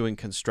doing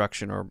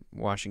construction or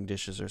washing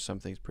dishes or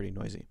something. It's pretty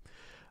noisy.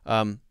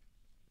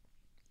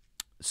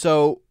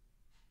 So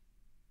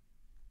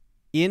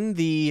in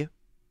the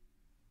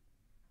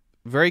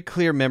very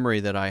clear memory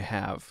that I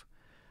have,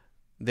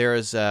 there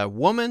is a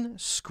woman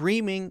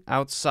screaming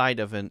outside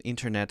of an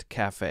internet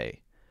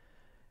cafe.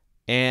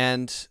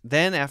 And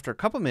then after a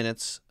couple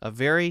minutes, a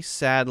very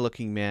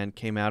sad-looking man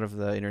came out of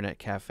the internet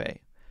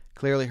cafe.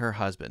 Clearly her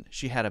husband.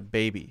 She had a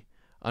baby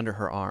under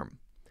her arm.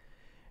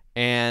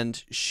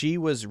 And she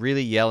was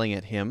really yelling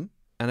at him.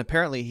 And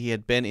apparently he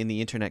had been in the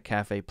internet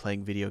cafe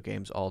playing video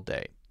games all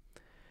day.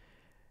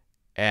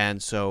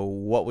 And so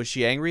what was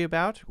she angry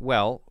about?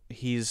 Well,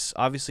 He's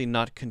obviously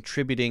not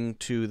contributing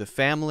to the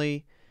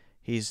family.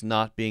 He's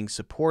not being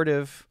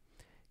supportive.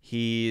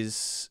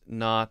 He's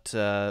not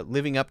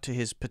living up to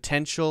his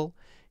potential.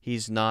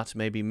 He's not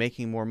maybe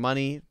making more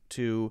money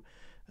to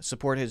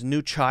support his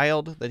new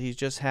child that he's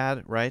just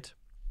had, right?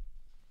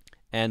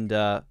 And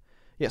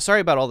yeah,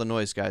 sorry about all the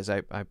noise, guys.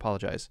 I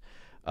apologize.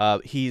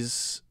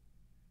 He's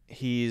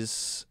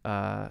just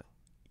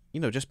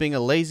being a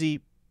lazy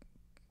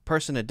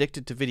person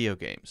addicted to video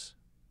games.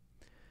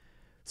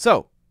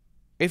 So,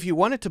 if you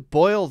wanted to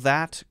boil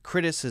that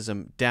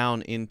criticism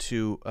down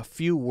into a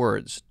few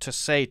words to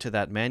say to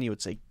that man, you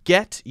would say,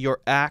 get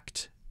your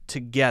act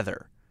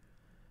together.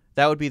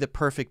 That would be the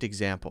perfect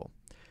example.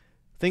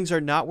 Things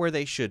are not where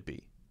they should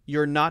be.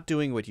 You're not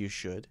doing what you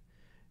should.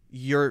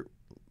 You're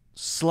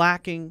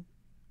slacking.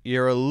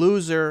 You're a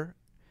loser.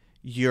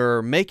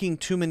 You're making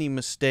too many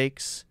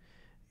mistakes.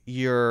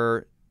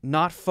 You're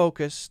not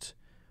focused.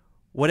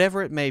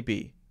 Whatever it may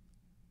be.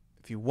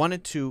 If you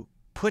wanted to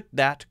put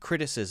that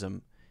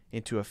criticism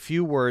into a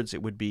few words,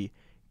 it would be,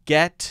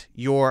 get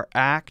your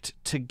act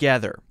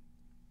together.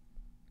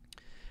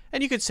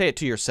 And you could say it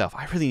to yourself,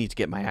 I really need to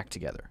get my act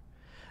together.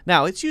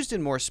 Now, it's used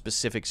in more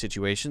specific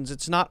situations.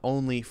 It's not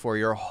only for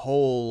your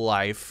whole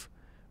life,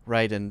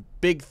 right, and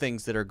big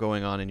things that are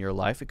going on in your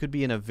life. It could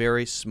be in a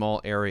very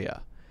small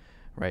area,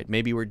 right?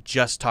 Maybe we're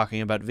just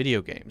talking about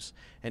video games.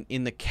 And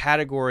in the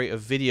category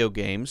of video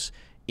games,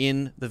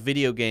 in the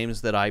video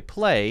games that I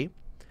play,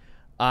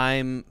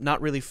 I'm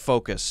not really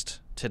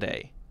focused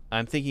today.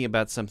 I'm thinking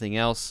about something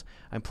else.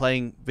 I'm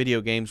playing video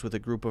games with a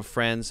group of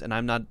friends, and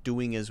I'm not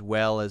doing as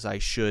well as I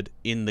should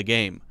in the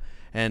game.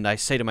 And I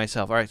say to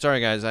myself, all right,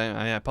 sorry guys,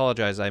 I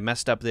apologize, I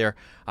messed up there.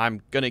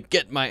 I'm going to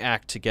get my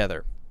act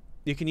together.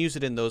 You can use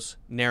it in those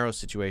narrow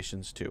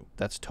situations too.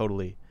 That's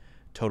totally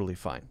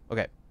fine.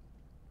 Okay.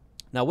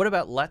 Now what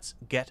about let's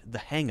get the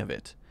hang of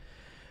it?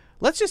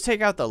 Let's just take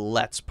out the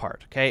let's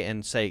part, okay,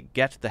 and say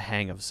get the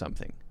hang of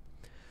something.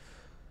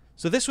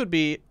 So this would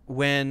be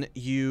when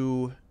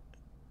you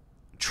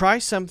try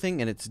something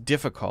and it's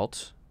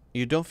difficult,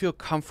 you don't feel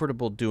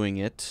comfortable doing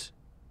it,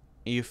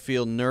 you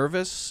feel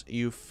nervous,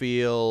 you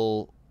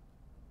feel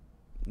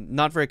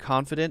not very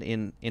confident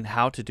in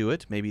how to do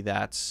it. Maybe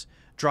that's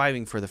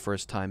driving for the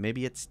first time.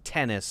 Maybe it's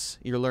tennis.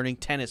 You're learning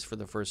tennis for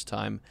the first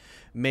time.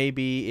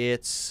 Maybe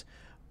it's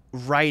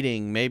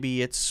writing.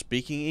 Maybe it's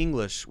speaking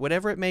English.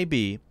 Whatever it may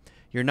be,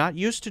 you're not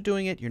used to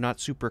doing it. You're not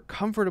super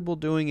comfortable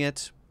doing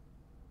it.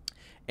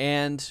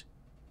 And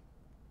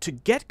to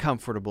get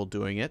comfortable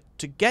doing it,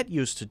 to get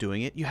used to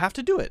doing it, you have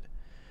to do it.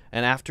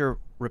 And after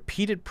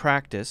repeated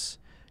practice,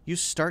 you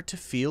start to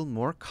feel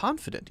more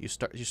confident. You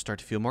start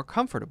to feel more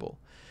comfortable.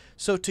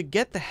 So to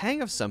get the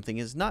hang of something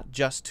is not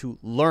just to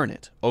learn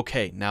it.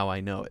 Okay, now I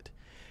know it.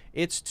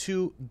 It's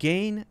to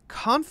gain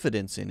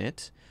confidence in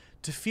it,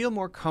 to feel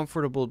more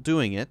comfortable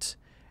doing it,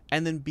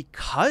 and then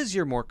because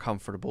you're more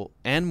comfortable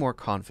and more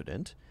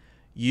confident,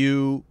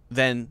 you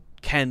then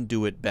can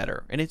do it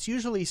better. And it's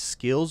usually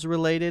skills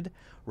related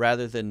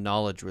rather than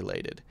knowledge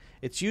related.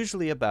 It's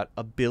usually about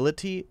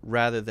ability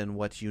rather than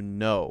what you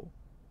know,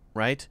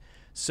 right?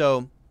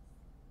 So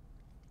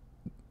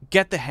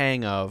get the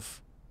hang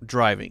of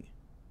driving.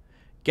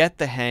 Get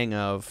the hang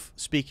of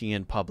speaking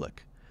in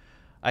public.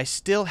 I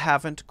still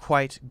haven't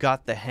quite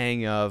got the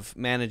hang of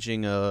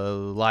managing a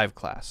live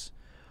class.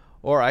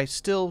 Or I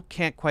still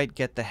can't quite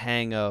get the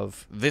hang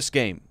of this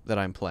game that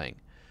I'm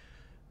playing.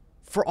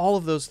 For all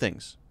of those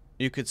things,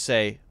 you could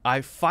say,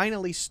 I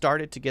finally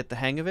started to get the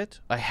hang of it.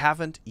 I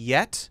haven't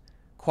yet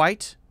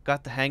quite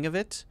got the hang of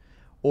it.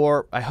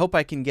 Or I hope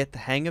I can get the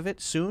hang of it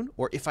soon.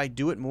 Or if I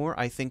do it more,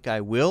 I think I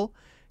will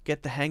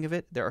get the hang of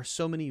it. There are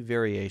so many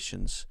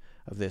variations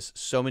of this,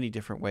 so many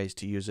different ways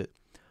to use it.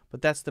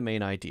 But that's the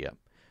main idea.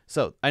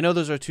 So I know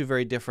those are two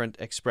very different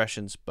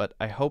expressions, but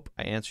I hope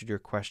I answered your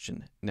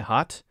question,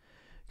 Nihat.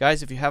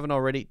 Guys, if you haven't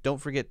already, don't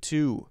forget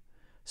to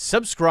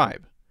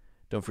subscribe.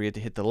 Don't forget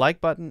to hit the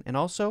like button, and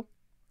also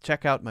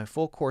check out my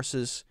full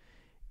courses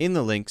in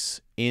the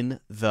links in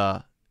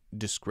the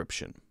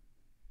description.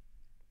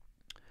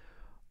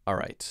 All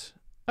right.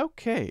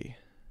 Okay.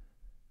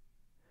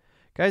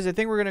 Guys, I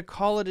think we're going to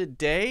call it a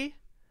day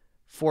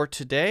for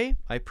today.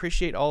 I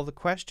appreciate all the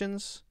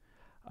questions.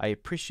 I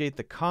appreciate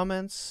the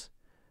comments.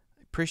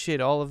 I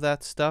appreciate all of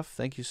that stuff.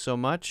 Thank you so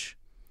much.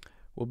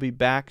 We'll be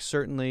back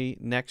certainly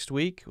next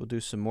week. We'll do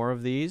some more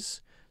of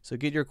these. So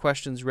get your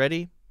questions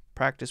ready.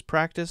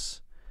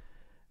 Practice.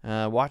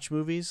 Watch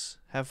movies.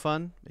 Have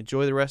fun.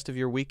 Enjoy the rest of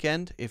your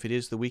weekend, if it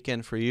is the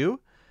weekend for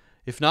you.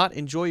 If not,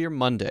 enjoy your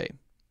Monday.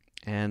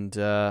 And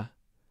I'll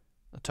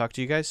talk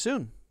to you guys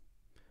soon.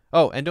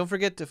 Oh, and don't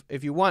forget to,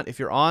 if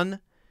you're on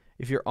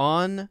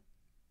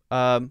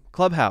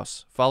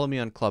Clubhouse, follow me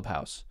on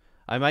Clubhouse.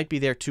 I might be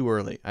there too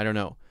early. I don't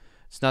know.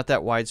 It's not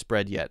that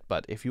widespread yet,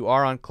 but if you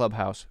are on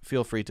Clubhouse,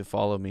 feel free to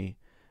follow me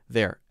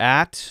there.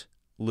 At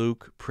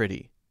Luke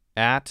Priddy.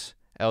 At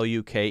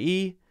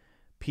LUKEPRIDDY.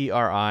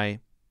 All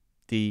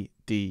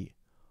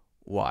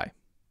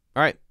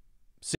right.